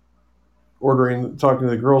talking to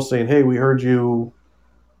the girls, saying, hey, we heard you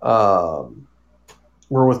were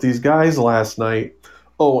with these guys last night.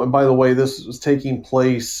 Oh, and by the way, this was taking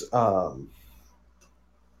place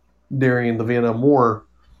during the Vietnam War,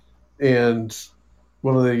 and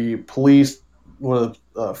one of the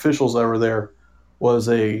officials that were there was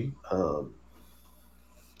a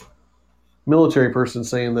military person,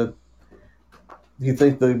 saying that he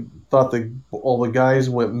thought all the guys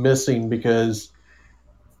went missing because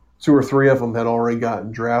 2 or 3 of them had already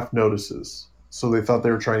gotten draft notices, so they thought they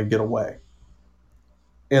were trying to get away.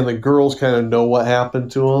 And the girls kind of know what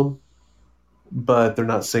happened to them, but they're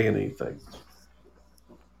not saying anything.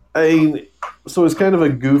 So it's kind of a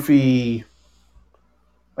goofy.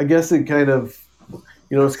 I guess it kind of,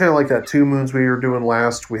 it's kind of like that 2 Moons we were doing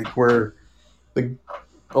last week, where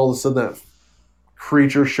all of a sudden that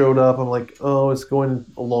creature showed up. I'm like, oh, it's going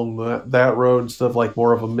along that road and stuff, like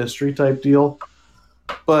more of a mystery type deal.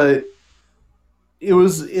 But it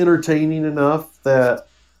was entertaining enough that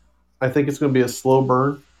I think it's going to be a slow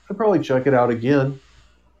burn. I'd probably check it out again.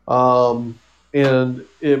 And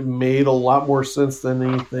it made a lot more sense than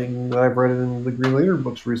anything that I've read in the Green Lantern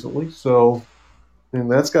books recently. So,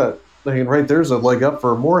 that's got, right there's a leg up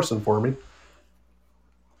for Morrison for me.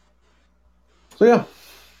 So yeah,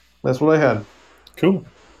 that's what I had. Cool.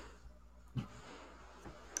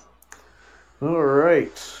 All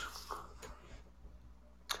right.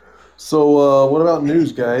 So what about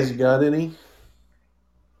news, guys? You got anything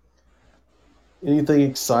Anything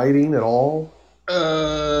exciting at all?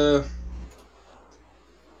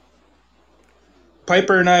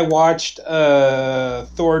 Piper and I watched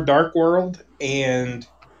Thor: Dark World and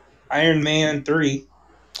Iron Man 3.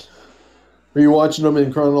 Are you watching them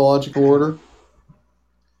in chronological order?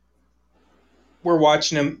 We're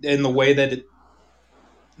watching them in the way it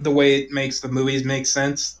makes the movies make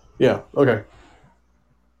sense. Yeah. Okay.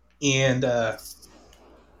 And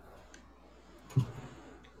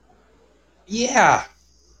yeah,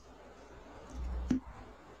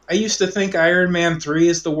 I used to think Iron Man 3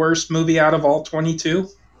 is the worst movie out of all 22.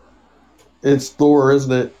 It's Thor,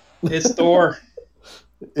 isn't it? It's Thor.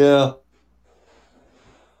 Yeah.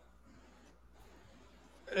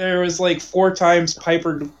 There was like 4 times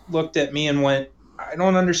Piper looked at me and went, I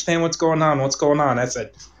don't understand what's going on. What's going on? I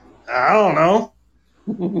said, I don't know.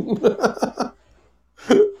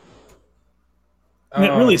 And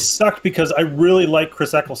it really sucked because I really like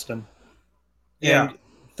Chris Eccleston. Yeah. And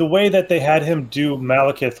the way that they had him do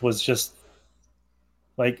Malekith was just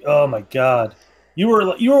like, oh my god. You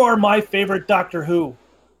are my favorite Doctor Who.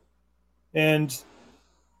 And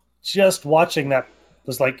just watching that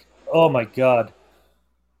was like, oh my god.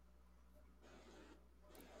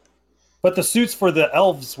 But the suits for the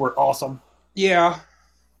elves were awesome. Yeah.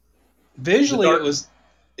 Visually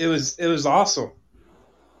it was awesome.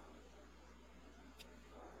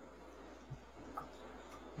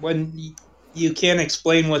 When you can't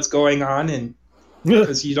explain what's going on and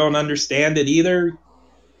because you don't understand it either,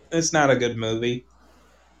 it's not a good movie.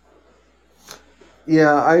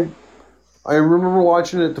 Yeah, I remember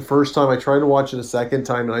watching it the first time. I tried to watch it a second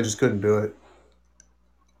time, and I just couldn't do it.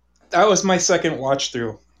 That was my second watch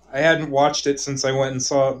through. I hadn't watched it since I went and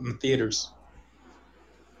saw it in the theaters.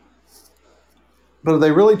 But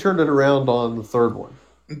they really turned it around on the third one.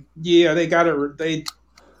 Yeah, they got it.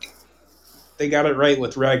 They got it right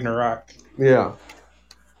with Ragnarok. Yeah.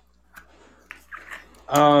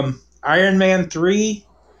 Iron Man 3.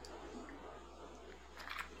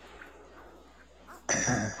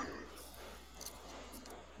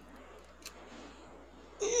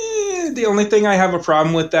 The only thing I have a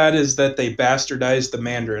problem with that is that they bastardized the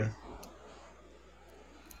Mandarin.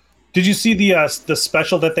 Did you see the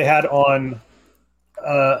special that they had on?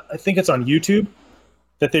 I think it's on YouTube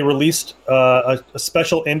that they released a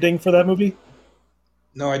special ending for that movie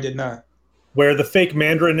No, I did not. where the fake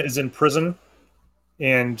Mandarin is in prison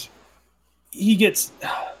and he gets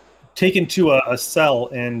taken to a cell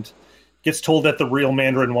and gets told that the real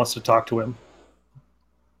Mandarin wants to talk to him.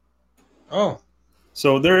 Oh,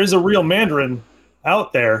 So there is a real Mandarin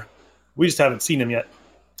out there. We just haven't seen him yet.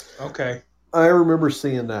 okay. I remember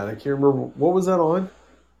seeing that. I can't remember. What was that on?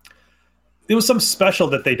 It was some special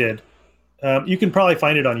that they did. You can probably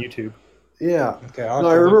find it on YouTube. Yeah. Okay, No,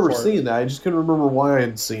 I remember seeing that. I just couldn't remember why I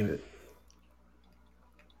had seen it.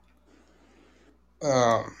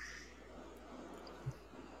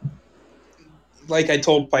 Like I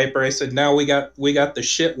told Piper, I said, now we got the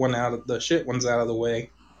shit ones out of the way.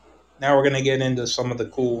 Now we're gonna get into some of the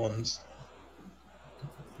cool ones.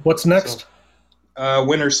 What's next? So,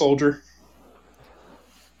 Winter Soldier.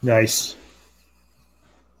 Nice.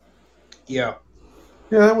 Yeah,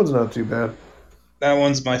 Yeah, that one's not too bad. that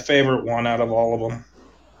one's my favorite one out of all of them.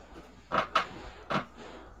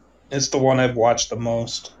 It's the one I've watched the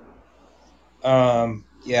most.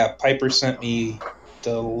 Yeah, Piper sent me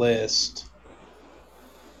the list.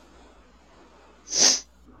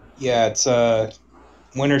 Yeah, it's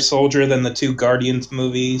Winter Soldier, then the 2 Guardians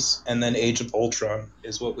movies, and then Age of Ultron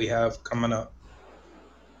is what we have coming up.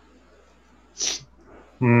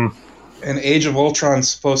 And Age of Ultron's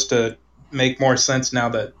supposed to make more sense now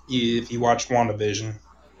that if you watch WandaVision,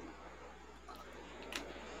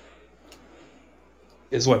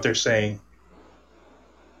 is what they're saying.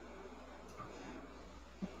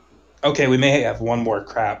 Okay, we may have one more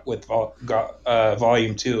crap with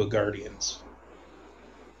Volume 2 of Guardians.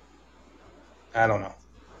 I don't know.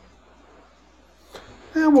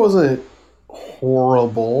 It wasn't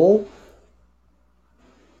horrible.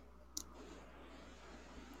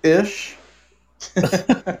 Ish.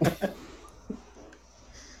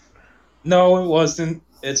 No, it wasn't.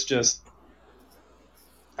 It's just,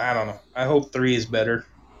 I don't know. I hope 3 is better.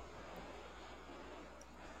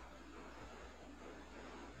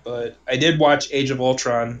 But I did watch Age of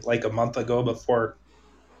Ultron like a month ago before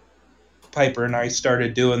Piper and I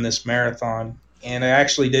started doing this marathon, and I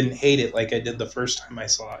actually didn't hate it like I did the first time I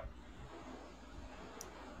saw it.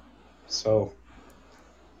 So,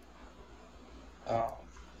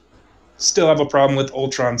 still have a problem with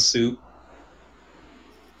Ultron's suit.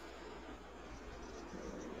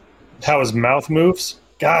 How his mouth moves?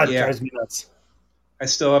 God, Yeah. drives me nuts. I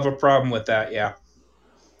still have a problem with that, yeah.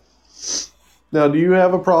 Now, do you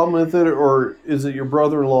have a problem with it, or is it your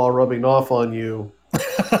brother-in-law rubbing off on you?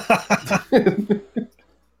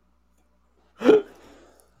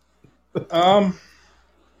 Um,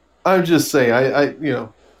 I'm just saying, I.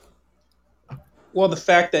 well, the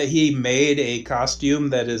fact that he made a costume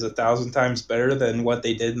that is 1,000 times better than what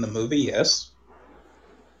they did in the movie, yes.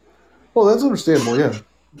 Well, that's understandable. Yeah,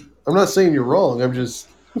 I'm not saying you're wrong. I'm just.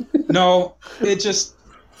 No, it just,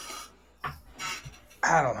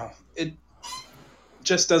 I don't know. It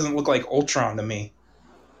just doesn't look like Ultron to me.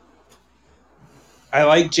 I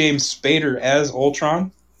like James Spader as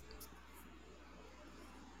Ultron.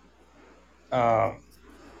 Um,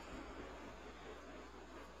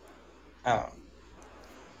 I don't know.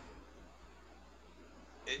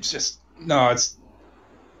 It's just no.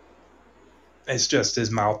 It's just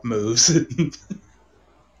his mouth moves.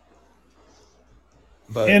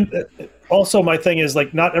 But And also, my thing is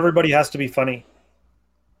like, not everybody has to be funny.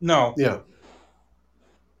 no, Yeah.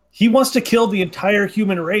 He wants to kill the entire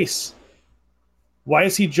human race. Why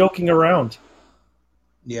is he joking around?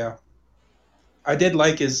 yeah, I did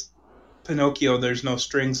like his Pinocchio. There's no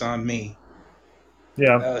strings on me.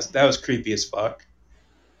 Yeah. That was creepy as fuck.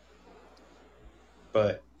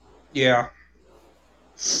 But yeah.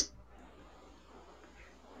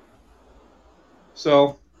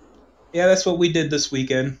 So yeah, that's what we did this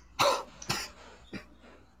weekend.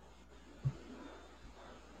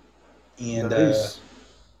 And Nice.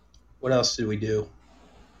 what else did we do?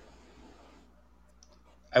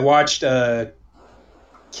 I watched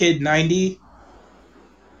Kid 90,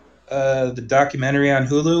 the documentary on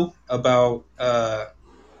Hulu about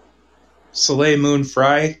Soleil Moon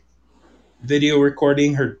Frye video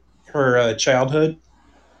recording her childhood.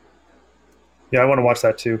 Yeah, I want to watch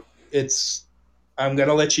that too. It's I'm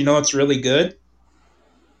gonna let you know it's really good.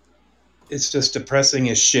 It's just depressing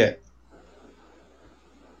as shit.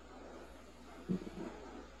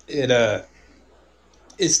 It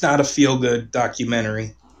it's not a feel good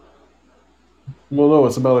documentary. Well, no,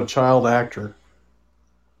 it's about a child actor.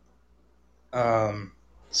 Um,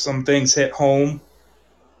 some things hit home,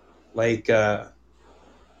 like I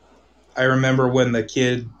remember when the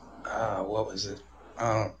kid, what was it?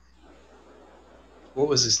 Um, what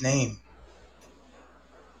was his name?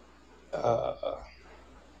 Uh,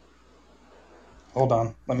 hold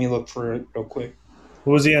on, let me look for it real quick.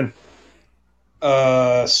 Who was he in?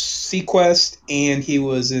 Sequest, and he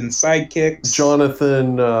was in Sidekicks.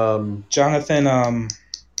 Jonathan. Jonathan.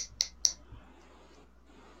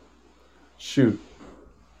 Shoot,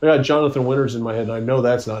 I got Jonathan Winters in my head, and I know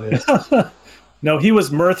that's not it. No, he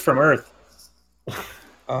was Mirth from Earth.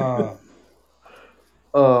 Uh,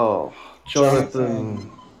 Oh,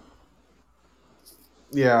 Jonathan.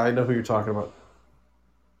 Yeah, I know who you're talking about.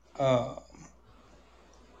 uh,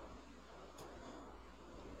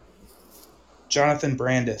 Jonathan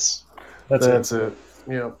Brandis. That's it.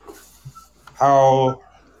 Yeah. How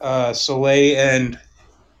Soleil and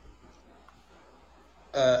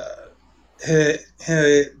uh,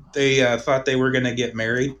 they thought they were gonna get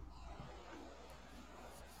married.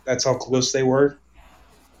 That's how close they were.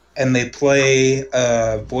 And they play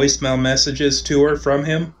voicemail messages to her from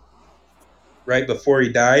him right before he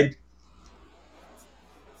died.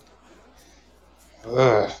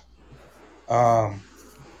 Ugh. Um,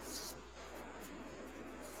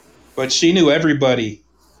 but she knew everybody,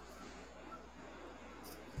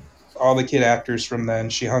 all the kid actors from then.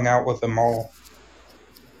 She hung out with them all.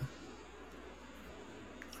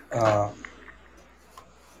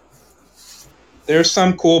 There's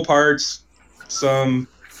some cool parts, some,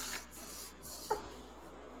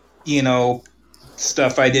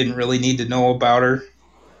 stuff I didn't really need to know about her.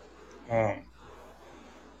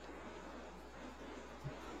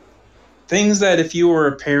 Things that if you were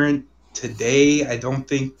a parent today, I don't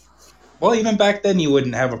think. Well, even back then, you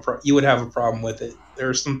wouldn't have you would have a problem with it. There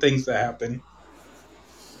are some things that happen.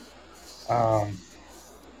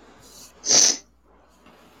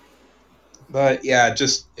 But yeah,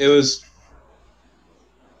 just it was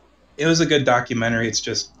a good documentary. It's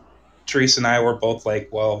just Teresa and I were both like,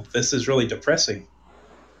 well, this is really depressing.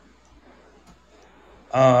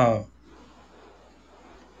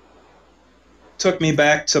 Took me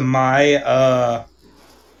back to my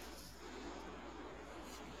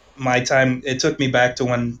time. It took me back to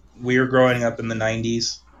when we were growing up in the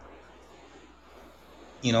 90s.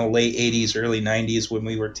 Late 80s, early 90s when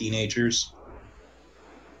we were teenagers.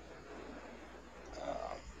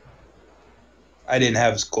 I didn't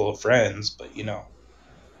have as cool friends, but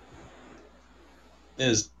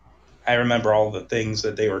I remember all the things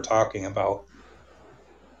that they were talking about.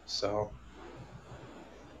 So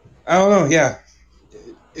I don't know. Yeah,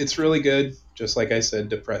 it's really good. Just like I said,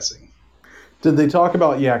 depressing. Did they talk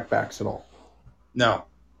about yak backs at all? No.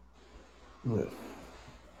 Yeah.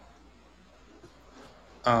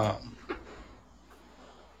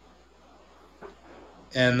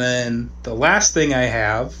 And then the last thing I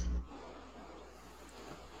have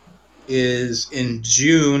is in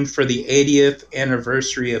June for the 80th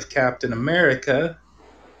anniversary of Captain America.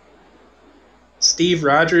 Steve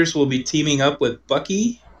Rogers will be teaming up with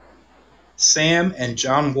Bucky, Sam, and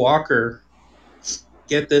John Walker.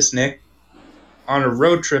 Get this, Nick. On a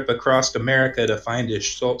road trip across America to find his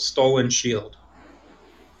stolen shield.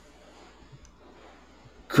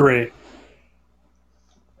 Great.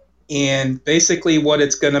 And basically what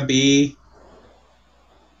it's going to be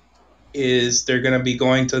is they're going to be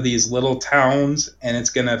going to these little towns, and it's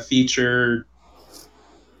going to feature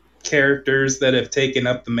characters that have taken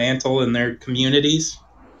up the mantle in their communities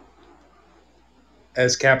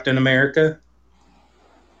as Captain America.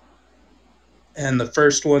 And the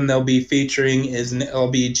first one they'll be featuring is an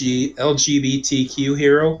LGBTQ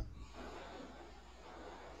hero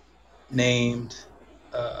named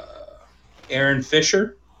Aaron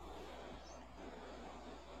Fisher.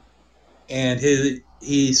 And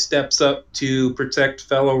he steps up to protect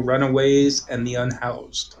fellow runaways and the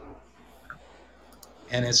unhoused.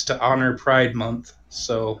 And it's to honor Pride Month.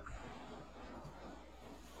 So,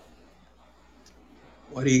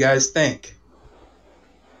 what do you guys think?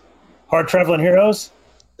 Hard traveling heroes?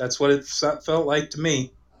 That's what it felt like to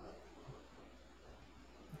me.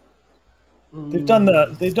 They've done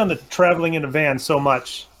the traveling in a van so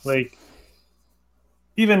much. Like,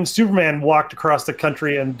 even Superman walked across the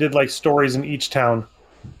country and did like stories in each town.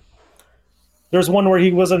 There's one where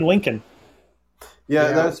he was in Lincoln.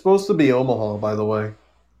 Yeah, that's supposed to be Omaha, by the way.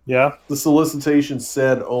 Yeah. The solicitation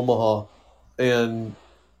said Omaha, and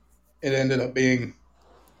It ended up being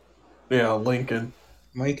Lincoln.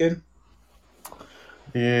 Lincoln.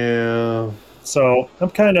 Yeah. So I'm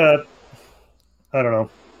kind of, I don't know.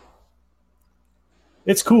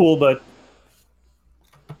 It's cool, but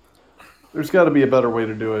There's got to be a better way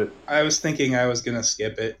to do it. I was thinking I was going to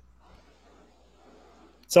skip it.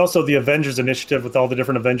 it's also the Avengers initiative with all the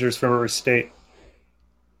different Avengers from every state.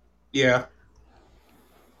 Yeah.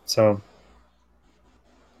 So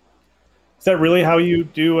is that really how you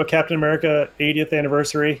do a Captain America 80th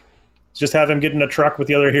anniversary? Just have him get in a truck with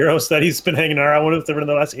the other heroes that he's been hanging around with over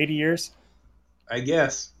the last 80 years? I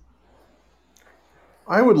guess.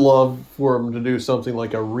 I would love for him to do something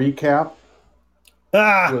like a recap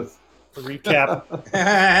with A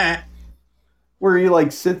recap. where he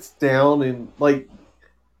like sits down and like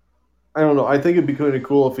I don't know. I think it'd be kind of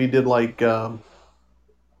cool if he did like the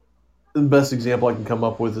best example I can come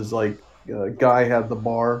up with is like Guy had the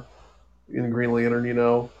bar in Green Lantern, and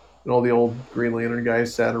all the old Green Lantern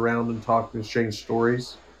guys sat around and talked and exchanged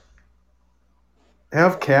stories.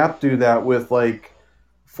 Have Cap do that with like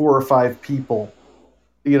 4 or 5 people,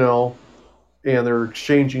 and they're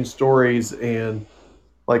exchanging stories, and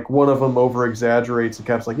like one of them over exaggerates, and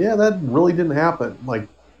Cap's like, "Yeah, that really didn't happen, like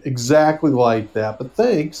exactly like that." But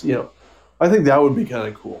thanks, I think that would be kind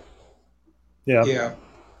of cool. Yeah. Yeah.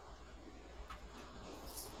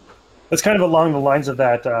 That's kind of along the lines of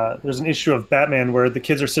that. There's an issue of Batman where the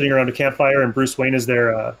kids are sitting around a campfire and Bruce Wayne is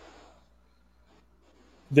their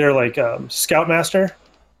like scoutmaster,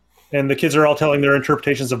 and the kids are all telling their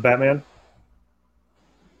interpretations of Batman.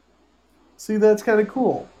 See, that's kind of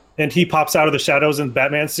cool. And he pops out of the shadows in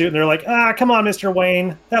Batman suit, and they're like, come on, Mr.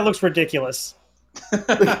 Wayne. That looks ridiculous. Yeah,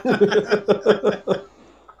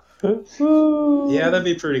 that'd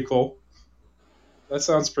be pretty cool. That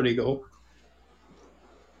sounds pretty cool.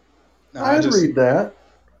 No, I'd read that.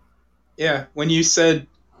 Yeah, when you said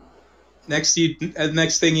next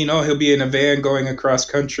thing you know, he'll be in a van going across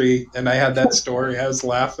country, and I had that story, I was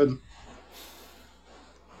laughing.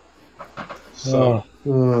 So,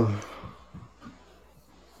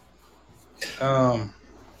 that's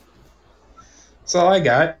all I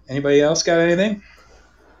got. Anybody else got anything?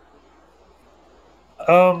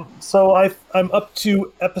 So I'm up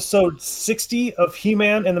to episode 60 of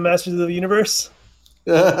He-Man and the Masters of the Universe.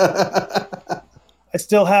 I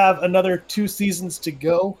still have another 2 seasons to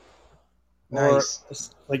go. Nice. Or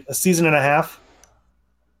like a season and a half.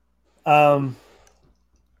 Yeah,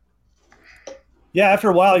 after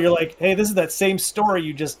a while, you're like, hey, this is that same story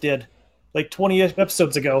you just did like 20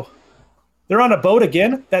 episodes ago. They're on a boat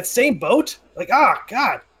again? That same boat? Like,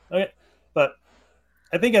 God. Okay. But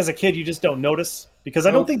I think as a kid, you just don't notice because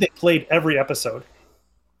I don't think they played every episode.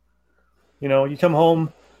 You come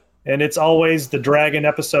home and it's always the dragon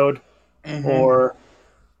episode and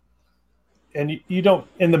you don't,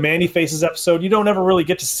 in the Manny Faces episode, you don't ever really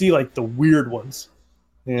get to see like the weird ones.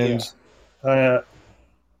 And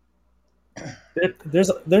There's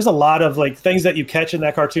a lot of like things that you catch in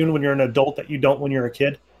that cartoon when you're an adult that you don't when you're a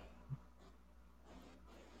kid.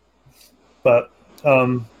 But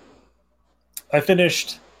I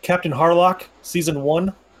finished Captain Harlock season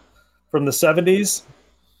 1 from the 70s.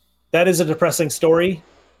 That is a depressing story.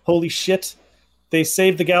 Holy shit. They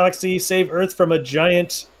saved the galaxy, saved Earth from a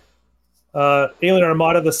giant alien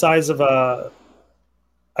armada the size of a.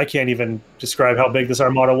 I can't even describe how big this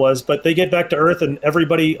armada was, but they get back to Earth and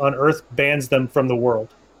everybody on Earth bans them from the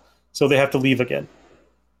world. So they have to leave again.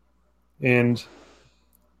 And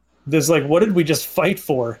there's like, what did we just fight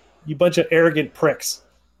for? You bunch of arrogant pricks.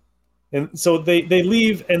 And so they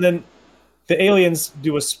leave, and then the aliens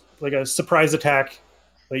do a surprise attack,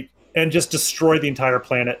 like, and just destroy the entire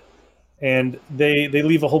planet. And they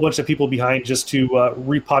leave a whole bunch of people behind just to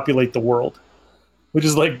repopulate the world, which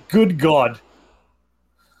is like, good God.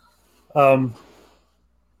 I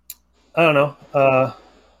don't know.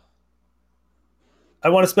 I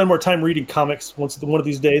want to spend more time reading comics one of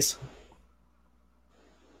these days.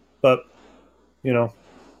 But, you know.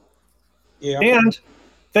 Yeah. And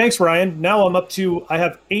thanks, Ryan. Now I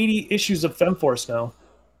have 80 issues of FemForce now.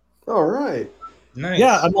 All right. Nice.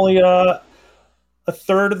 Yeah, I'm only a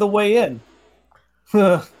third of the way in.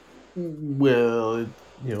 Well,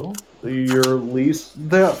 you're at least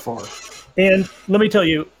that far. And let me tell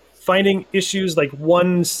you, finding issues like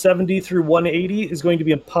 170 through 180 is going to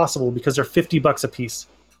be impossible because they're $50 a piece.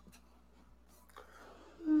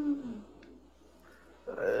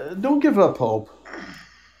 Don't give up hope.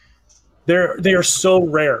 They are so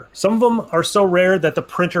rare. Some of them are so rare that the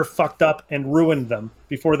printer fucked up and ruined them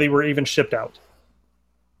before they were even shipped out.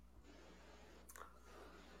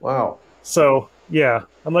 Wow. So yeah,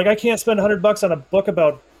 I'm like, I can't spend $100 on a book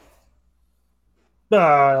about.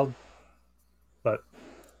 But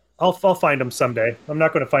I'll find them someday. I'm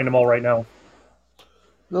not going to find them all right now.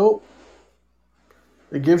 Nope.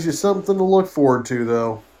 It gives you something to look forward to,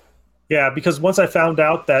 though. Yeah, because once I found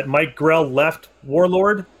out that Mike Grell left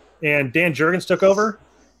Warlord and Dan Jurgens took over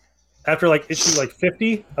after like issue like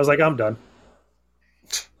 50, I was like, I'm done.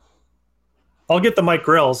 I'll get the Mike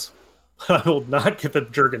Grells. I will not get the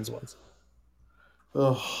Jurgens ones.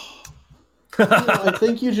 Oh. I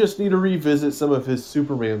think you just need to revisit some of his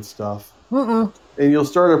Superman stuff. Mm-mm. And you'll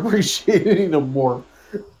start appreciating him more.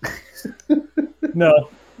 No.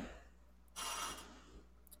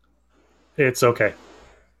 It's okay.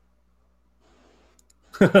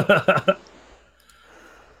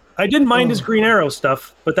 I didn't mind his Green Arrow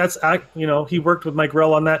stuff, but that's, he worked with Mike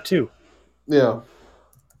Grell on that too. Yeah.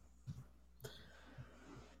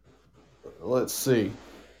 Let's see.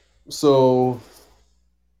 So,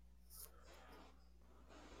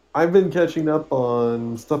 I've been catching up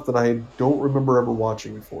on stuff that I don't remember ever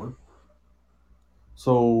watching before.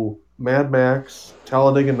 So, Mad Max,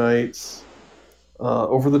 Talladega Nights,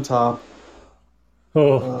 Over the Top.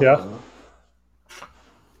 Oh, yeah.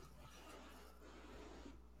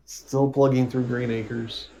 Still plugging through Green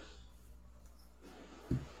Acres.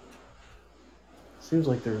 Seems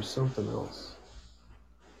like there was something else.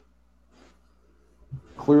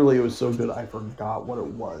 Clearly it was so good I forgot what it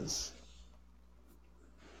was.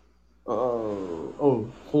 Whole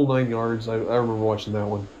 9 Yards. I remember watching that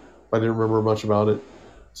one. I didn't remember much about it.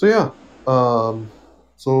 So yeah.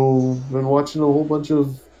 So been watching a whole bunch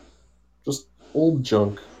of just old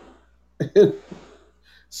junk.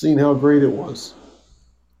 Seeing how great it was.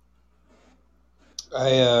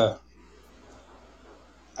 I've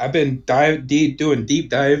been doing deep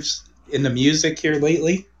dives into music here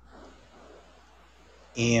lately.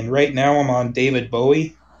 And right now I'm on David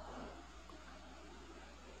Bowie.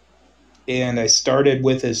 And I started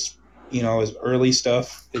with his early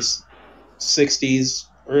stuff, his 60s,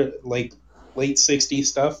 or like late 60s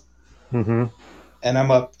stuff. Mm-hmm. And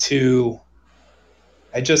I'm up to,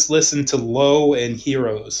 I just listened to Low and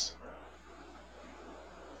Heroes.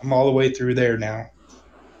 I'm all the way through there now.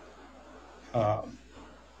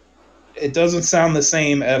 It doesn't sound the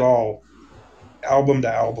same at all, album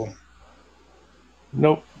to album.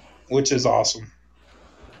 Nope. Which is awesome.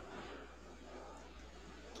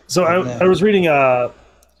 So I was reading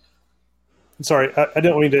sorry, I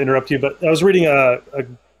didn't mean to interrupt you, but I was reading a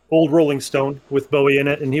old Rolling Stone with Bowie in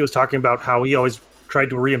it, and he was talking about how he always tried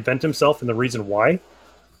to reinvent himself and the reason why.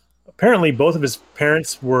 Apparently, both of his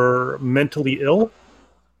parents were mentally ill,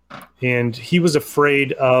 and he was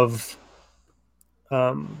afraid of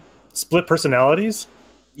split personalities.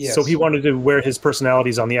 Yes. So he wanted to wear his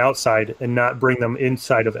personalities on the outside and not bring them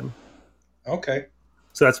inside of him. Okay.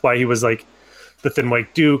 So that's why he was like the Thin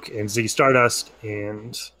White Duke and Ziggy Stardust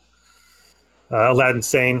and Aladdin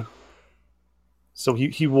Sane. So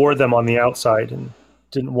he wore them on the outside and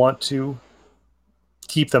didn't want to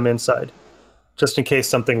keep them inside, just in case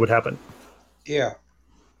something would happen. Yeah.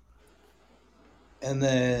 And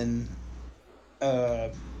then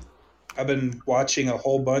I've been watching a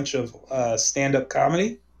whole bunch of stand-up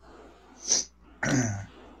comedy.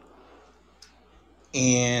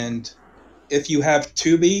 And if you have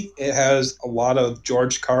Tubi, it has a lot of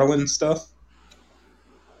George Carlin stuff.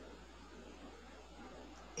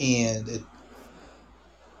 And it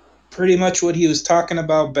pretty much what he was talking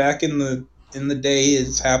about back in the day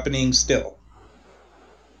is happening still.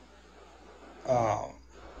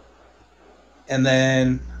 And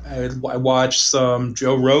then I watched some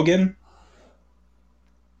Joe Rogan.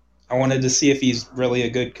 I wanted to see if he's really a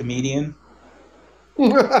good comedian.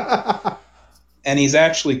 And he's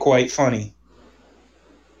actually quite funny.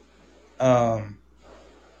 I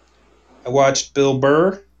watched Bill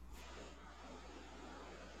Burr.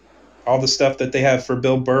 All the stuff that they have for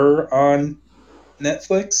Bill Burr on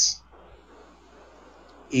Netflix.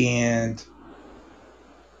 And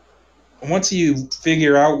once you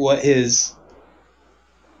figure out what his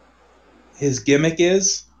gimmick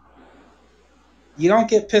is, you don't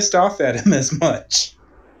get pissed off at him as much.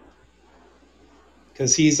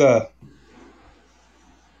 Because he's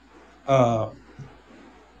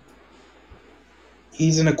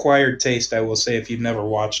he's an acquired taste, I will say, if you've never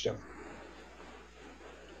watched him.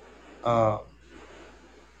 But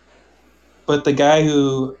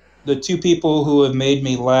the two people who have made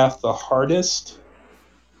me laugh the hardest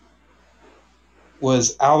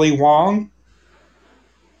was Ali Wong.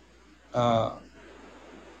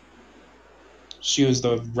 She was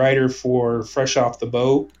the writer for Fresh Off the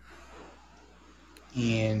Boat.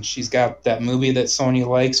 And she's got that movie that Sony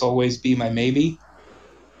likes, Always Be My Maybe.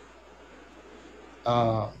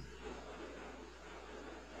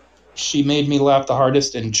 She made me laugh the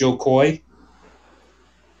hardest, and Joe Coy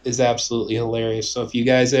is absolutely hilarious. So if you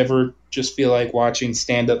guys ever just feel like watching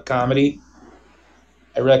stand-up comedy,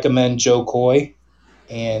 I recommend Joe Coy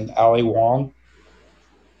and Ali Wong.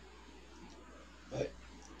 But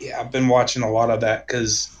yeah, I've been watching a lot of that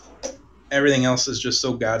because everything else is just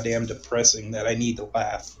so goddamn depressing that I need to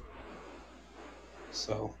laugh.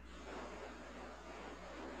 So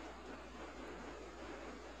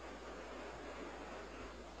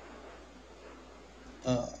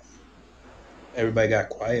everybody got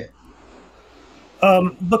quiet.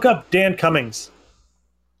 Look up Dan Cummings.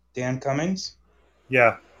 Dan Cummings?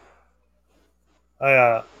 Yeah.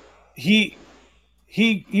 He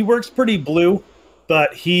works pretty blue,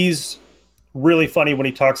 but he's really funny when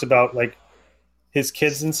he talks about like his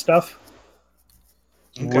kids and stuff.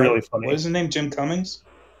 Okay. Really funny. What is his name? Jim Cummings?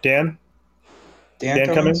 Dan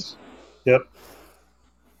Cummings? Yep.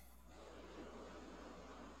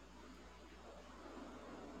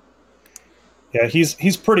 Yeah,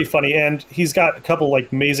 he's pretty funny, and he's got a couple like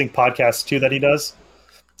amazing podcasts too that he does.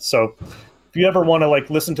 So if you ever want to like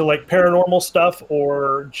listen to like paranormal stuff,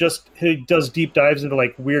 or just he does deep dives into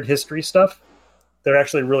like weird history stuff, they're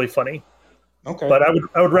actually really funny. Okay. But I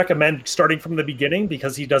would recommend starting from the beginning,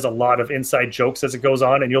 because he does a lot of inside jokes as it goes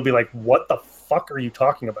on, and you'll be like, what the fuck are you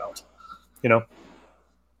talking about? You know?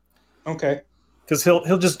 Okay. Because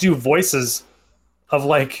he'll just do voices of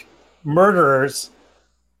like murderers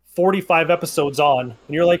 45 episodes on, and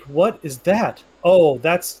you're like, what is that? Oh,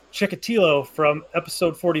 that's Chikatilo from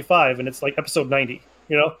episode 45, and it's like episode 90,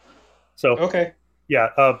 you know? So okay. Yeah,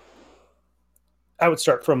 I would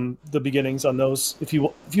start from the beginnings on those if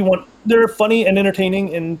you want. They're funny and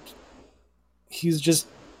entertaining, and he's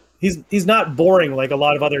not boring like a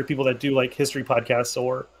lot of other people that do like history podcasts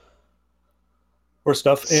or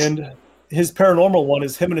stuff. And his paranormal one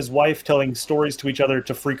is him and his wife telling stories to each other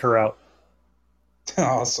to freak her out.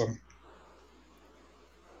 Awesome.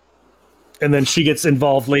 And then she gets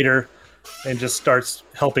involved later and just starts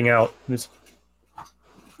helping out. And it's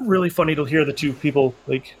really funny to hear the two people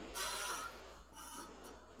like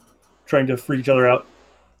trying to freak each other out.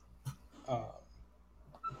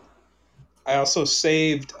 I also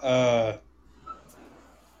saved The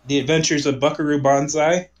Adventures of Buckaroo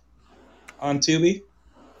Banzai on Tubi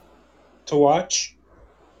to watch,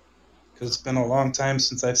 because it's been a long time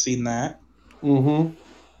since I've seen that. Mm-hmm.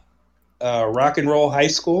 Rock and Roll High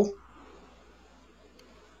School.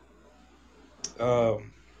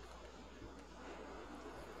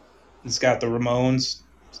 It's got the Ramones,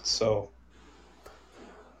 so.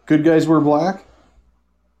 Good Guys Wear Black?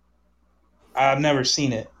 I've never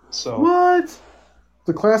seen it, so. What?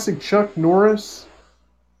 The classic Chuck Norris?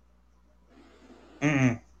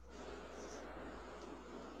 Mm-mm.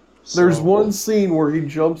 There's one scene where he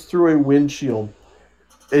jumps through a windshield,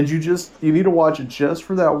 and you need to watch it just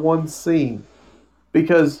for that one scene,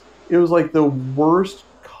 because it was like the worst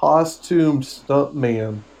costumed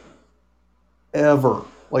stuntman ever.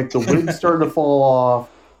 Like the wig's starting to fall off,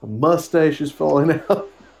 the mustache is falling out.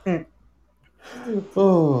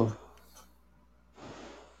 Oh.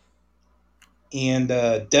 And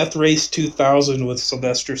Death Race 2000 with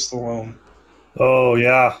Sylvester Stallone. Oh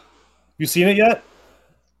yeah, you seen it yet?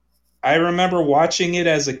 I remember watching it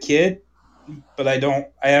as a kid, but I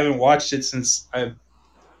haven't watched it since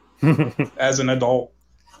as an adult.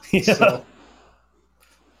 Yeah.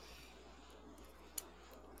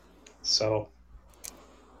 So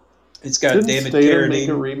it's got Didn't David Statham make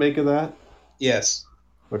a Carradine. remake of that? Yes.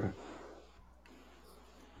 Okay.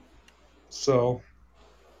 So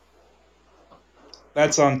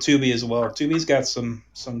that's on Tubi as well. Tubi's got some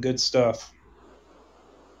good stuff.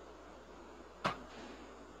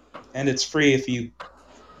 And it's free if you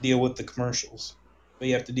deal with the commercials. But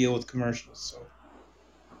you have to deal with commercials, so.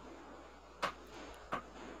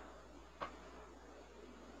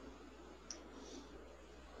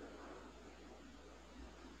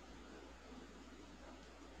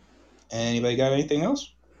 Anybody got anything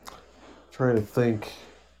else? Trying to think.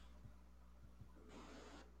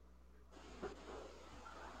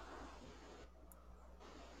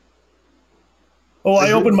 Oh,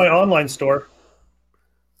 I opened my online store.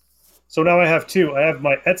 So now I have two. I have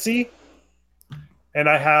my Etsy, and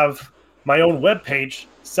I have my own webpage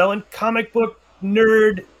selling comic book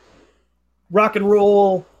nerd, rock and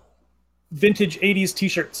roll, vintage 80s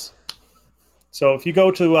t-shirts. So if you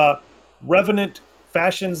go to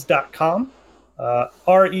revenantfashions.com,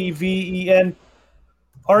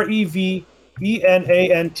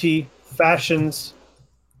 REVENANT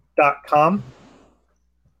fashions.com.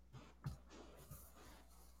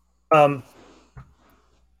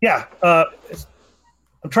 Yeah,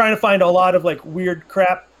 I'm trying to find a lot of like weird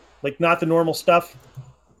crap, like not the normal stuff.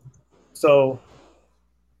 So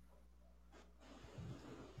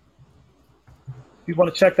if you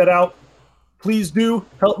want to check that out, please do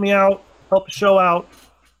help me out, help the show out.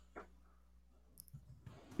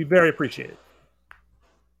 Be very appreciated.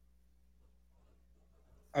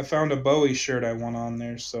 I found a Bowie shirt I want on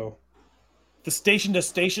there, so The Station to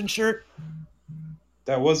Station shirt.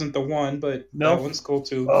 that wasn't the one, but No? that one's cool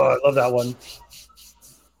too. Oh, I love that one.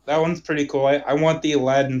 That one's pretty cool. I want the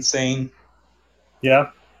Aladdin Sane. Yeah.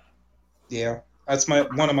 Yeah, that's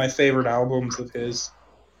one of my favorite albums of his.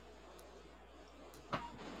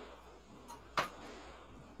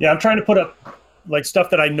 Yeah, I'm trying to put up like stuff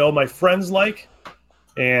that I know my friends like,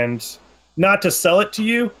 and not to sell it to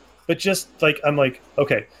you, but just like I'm like,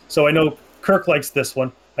 okay, so I know Kirk likes this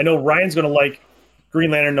one. I know Ryan's gonna like Green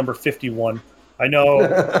Lantern number 51. I know.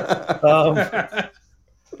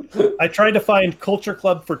 I tried to find Culture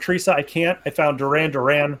Club for Teresa. I can't. I found Duran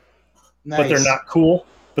Duran, Nice. but they're not cool.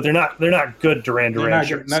 But they're not good Duran They're Duran not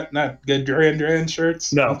shirts. not good Duran Duran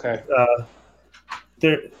shirts. No. Okay.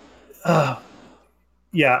 They're.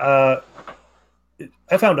 Yeah.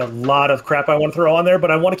 I found a lot of crap I want to throw on there,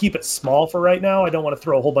 but I want to keep it small for right now. I don't want to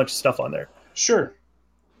throw a whole bunch of stuff on there. Sure.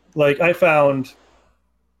 Like I found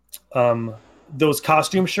those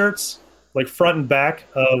costume shirts, like front and back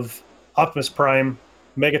of Optimus Prime,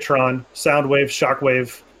 Megatron, Soundwave,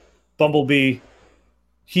 Shockwave, Bumblebee,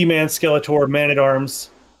 He-Man, Skeletor,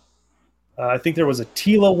 Man-at-Arms. I think there was a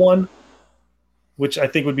Tila one, which I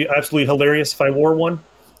think would be absolutely hilarious if I wore one.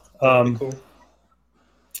 That'd be cool.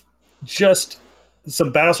 Just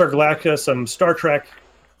some Battlestar Galactica, some Star Trek,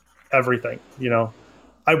 everything. You know,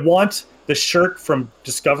 I want the shirt from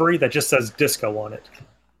Discovery that just says Disco on it,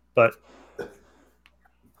 but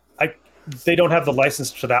they don't have the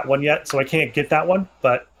license to that one yet, so I can't get that one.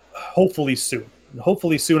 But hopefully soon.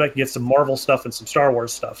 Hopefully soon I can get some Marvel stuff and some Star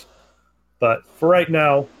Wars stuff. But for right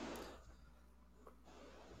now,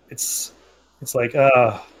 it's like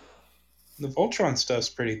The Voltron stuff's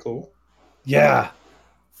pretty cool. yeah.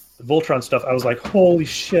 The Voltron stuff, I was like, holy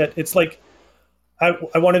shit. It's like I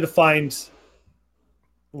wanted to find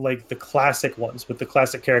like the classic ones with the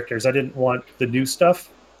classic characters. I didn't want the new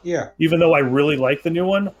stuff. Yeah. Even though I really like the new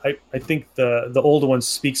one, I think the old one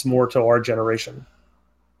speaks more to our generation.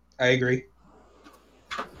 I agree.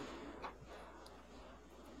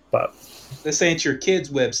 But This ain't your kid's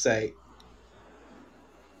website.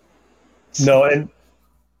 no, and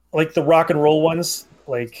like the rock and roll ones,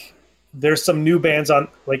 like there's some new bands on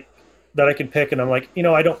like that I can pick, and I'm like, you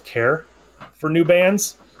know, I don't care for new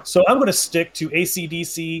bands, so I'm going to stick to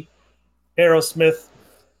AC/DC, Aerosmith,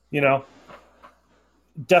 you know,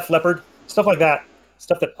 Def Leppard, stuff like that,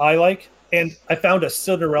 stuff that I like. And I found a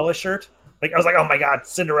Cinderella shirt. Like I was like, oh my god,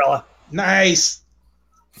 Cinderella! Nice.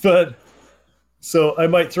 But so I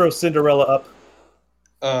might throw Cinderella up.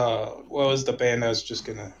 What was the band I was just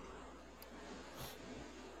gonna?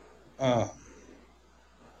 Uh,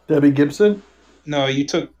 Debbie Gibson. no,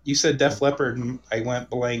 you said Def Leppard, and I went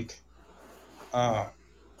blank. Uh,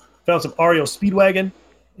 Found some REO Speedwagon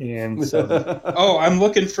and some. oh, I'm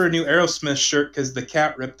looking for a new Aerosmith shirt because the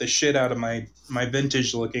cat ripped the shit out of my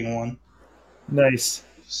vintage looking one. Nice.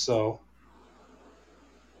 So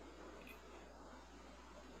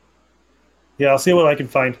Yeah, I'll see what I can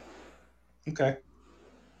find. okay,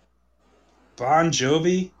 Bon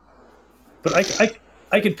Jovi. But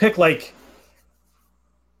I could pick like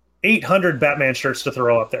 800 Batman shirts to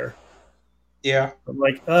throw up there. Yeah, I'm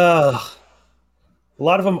like, ugh. A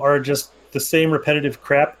lot of them are just the same repetitive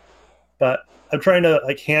crap, but I'm trying to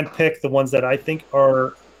like hand pick the ones that I think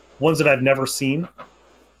are ones that I've never seen.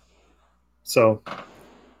 So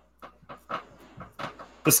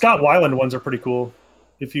the Scott Weiland ones are pretty cool.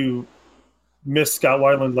 If you miss Scott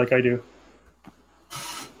Weiland like I do.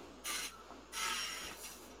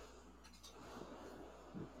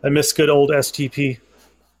 I miss good old STP.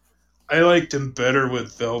 I liked him better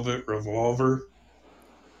with Velvet Revolver.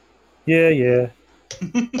 Yeah.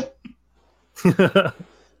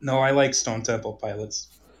 No, I like Stone Temple Pilots,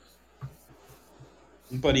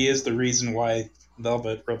 but he is the reason why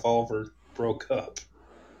Velvet Revolver broke up.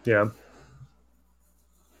 Yeah.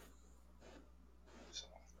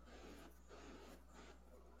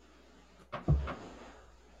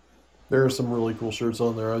 There are some really cool shirts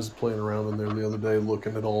on there. I was playing around in there the other day,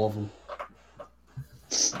 looking at all of them.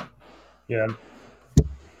 Yeah.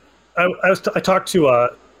 I talked to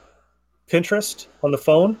Pinterest on the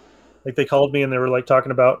phone. Like they called me and they were like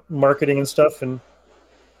talking about marketing and stuff. And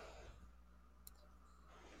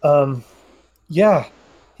yeah,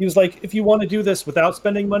 he was like, if you want to do this without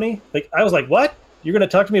spending money, like I was like, what? You're going to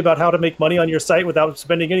talk to me about how to make money on your site without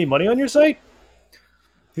spending any money on your site?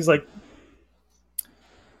 He's like,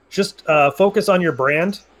 just focus on your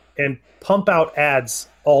brand and pump out ads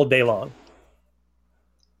all day long.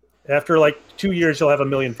 After like 2 years, you'll have 1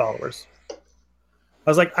 million followers. I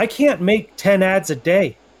was like, I can't make 10 ads a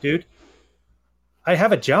day, dude. I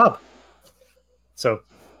have a job. So,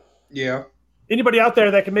 Yeah. anybody out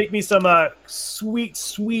there that can make me some sweet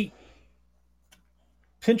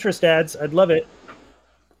Pinterest ads, I'd love it.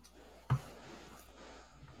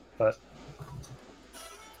 But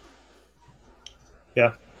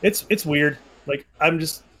yeah, it's weird. Like I'm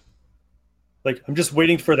just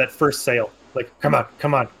waiting for that first sale. Like, come on.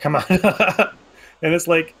 And it's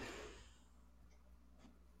like,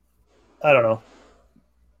 I don't know.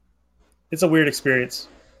 It's a weird experience.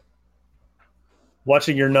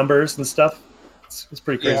 Watching your numbers and stuff. It's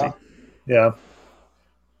pretty crazy. Yeah.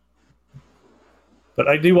 But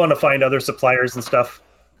I do want to find other suppliers and stuff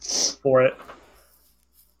for it.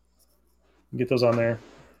 Get those on there.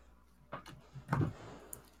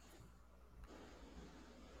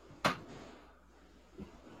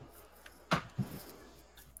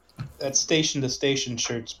 That station to station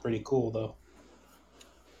shirt's pretty cool though.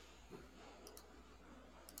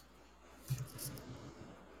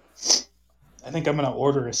 I think I'm gonna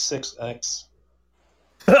order a 6X.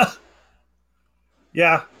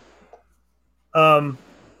 Yeah. I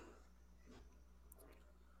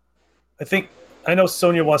know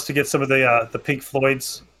Sonia wants to get some of the Pink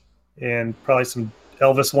Floyds and probably some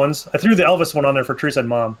Elvis ones. I threw the Elvis one on there for Teresa and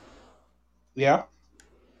Mom. Yeah.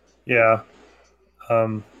 Yeah.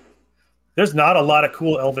 There's not a lot of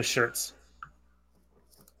cool Elvis shirts.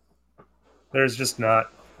 There's just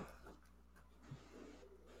not.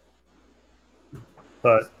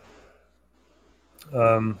 But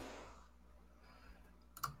I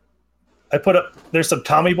put up. There's some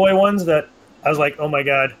Tommy Boy ones that I was like, oh my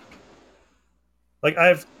god. Like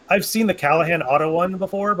I've seen the Callahan Auto one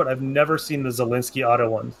before, but I've never seen the Zelensky Auto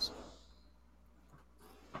ones.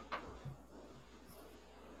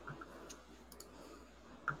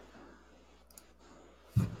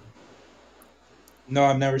 No,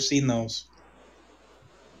 I've never seen those.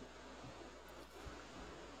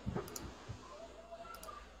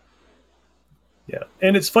 Yeah,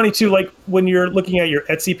 and it's funny too. Like when you're looking at your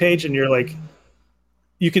Etsy page and you're like,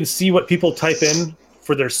 you can see what people type in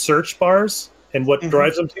for their search bars and what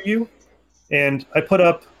drives them to you. And I put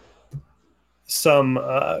up some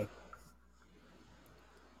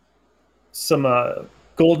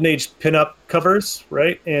Golden Age pinup covers,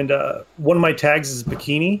 right? And one of my tags is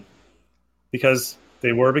bikini because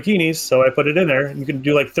they were bikinis, so I put it in there. You can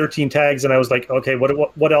do like 13 tags, and I was like, okay,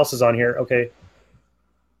 what else is on here? Okay,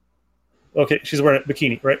 she's wearing a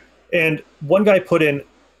bikini, right? And one guy put in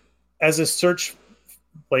as a search,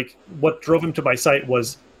 like what drove him to my site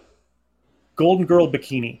was Golden Girl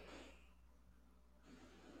bikini.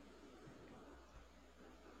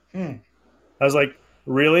 I was like,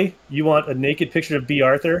 Really? You want a naked picture of B.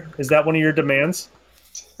 Arthur? Is that one of your demands?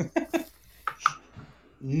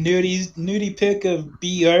 Nudie pic of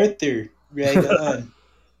B. Arthur. Right on.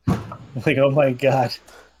 Like, oh my god.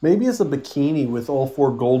 Maybe it's a bikini with all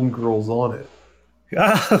 4 Golden Girls on it,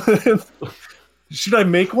 Should I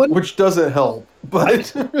make one? which doesn't help.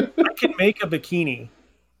 But I can make a bikini.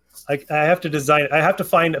 I have to design it. I have to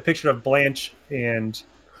find a picture of Blanche and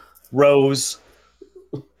Rose.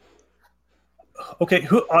 Okay,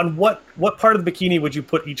 on what part of the bikini would you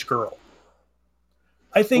put each girl?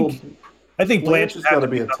 I think Blanche Blanche has has got to to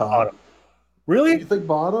be be a on the top. bottom. Really? You think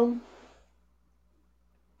bottom?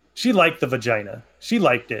 She liked the vagina. She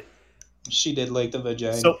liked it. She did like the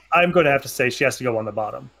vagina. So I'm going to have to say she has to go on the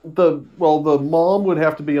bottom. The mom would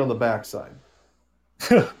have to be on the backside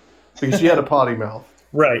because she had a potty mouth.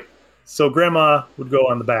 Right. So grandma would go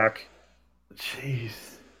on the back. Jeez.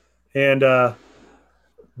 And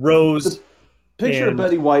Rose. Picture And- of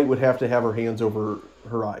Betty White would have to have her hands over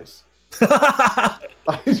her eyes.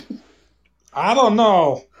 I don't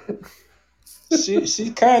know.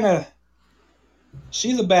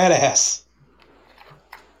 She's a badass.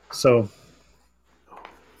 So,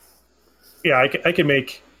 yeah, I can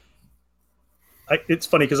make. It's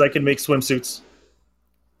funny because I can make swimsuits.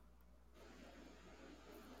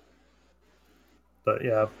 But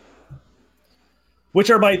yeah, which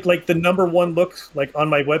are my the number one look on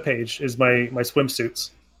my webpage is my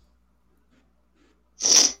swimsuits.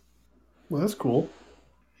 Well, that's cool.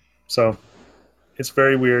 So, it's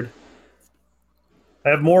very weird. I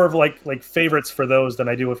have more of like favorites for those than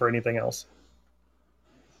I do for anything else.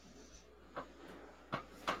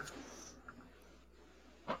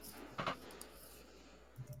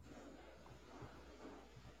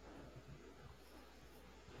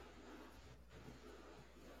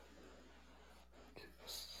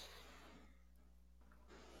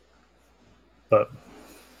 But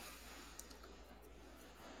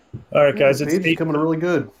all right, guys, The it's page is 8. coming really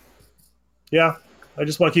good. Yeah, I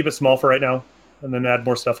just want to keep it small for right now, and then add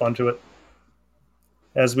more stuff onto it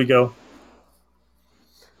as we go.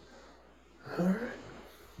 All right.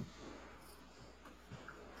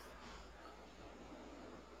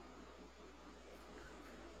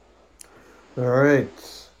 All right.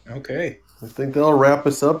 Okay. I think that'll wrap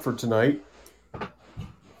us up for tonight.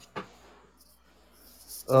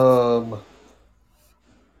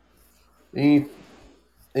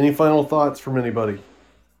 Any final thoughts from anybody?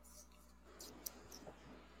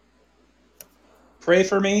 Pray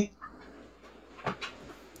for me.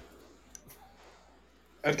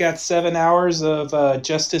 I've got 7 hours of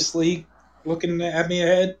Justice League looking at me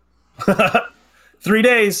ahead. 3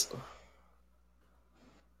 days.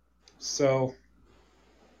 So,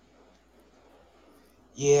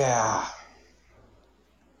 yeah.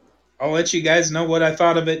 I'll let you guys know what I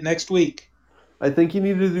thought of it next week. I think you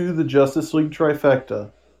need to do the Justice League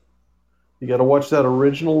trifecta. You got to watch that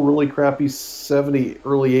original, really crappy 70,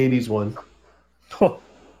 early 80s one.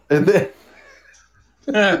 And then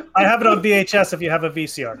I have it on VHS if you have a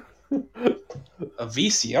VCR. A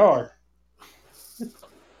VCR?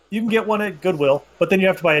 You can get one at Goodwill, but then you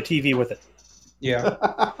have to buy a TV with it.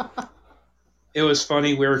 Yeah. It was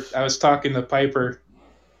funny. I was talking to Piper,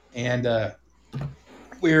 and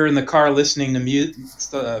we were in the car listening to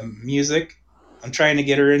music. I'm trying to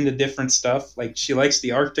get her into different stuff. Like, she likes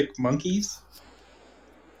the Arctic Monkeys,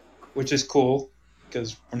 which is cool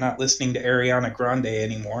because we're not listening to Ariana Grande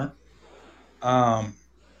anymore. But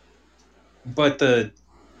the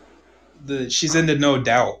she's into No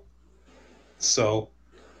Doubt. So,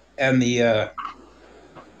 and it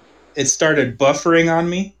started buffering on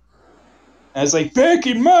me. I was like, back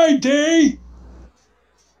in my day,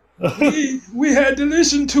 we had to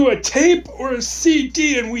listen to a tape or a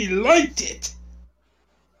CD and we liked it.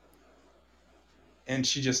 And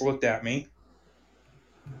she just looked at me.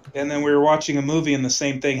 And then we were watching a movie and the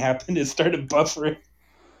same thing happened. It started buffering.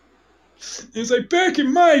 It was like, back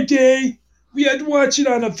in my day, we had to watch it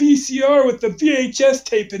on a VCR with the VHS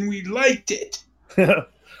tape and we liked it.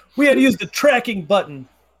 We had to use the tracking button.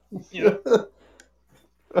 Yeah.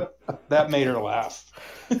 That made her laugh.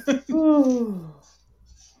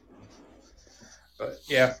 But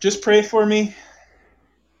yeah, just pray for me.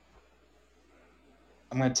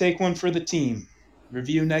 I'm going to take one for the team.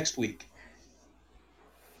 Review next week.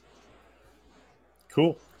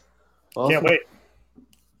 Cool. Awesome. Can't wait.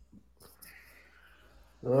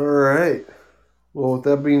 All right. Well, with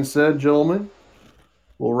that being said, gentlemen,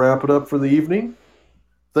 we'll wrap it up for the evening.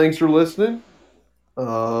 Thanks for listening.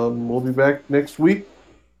 We'll be back next week,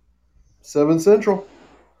 7 Central.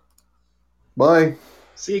 Bye.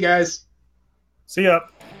 See you guys. See ya.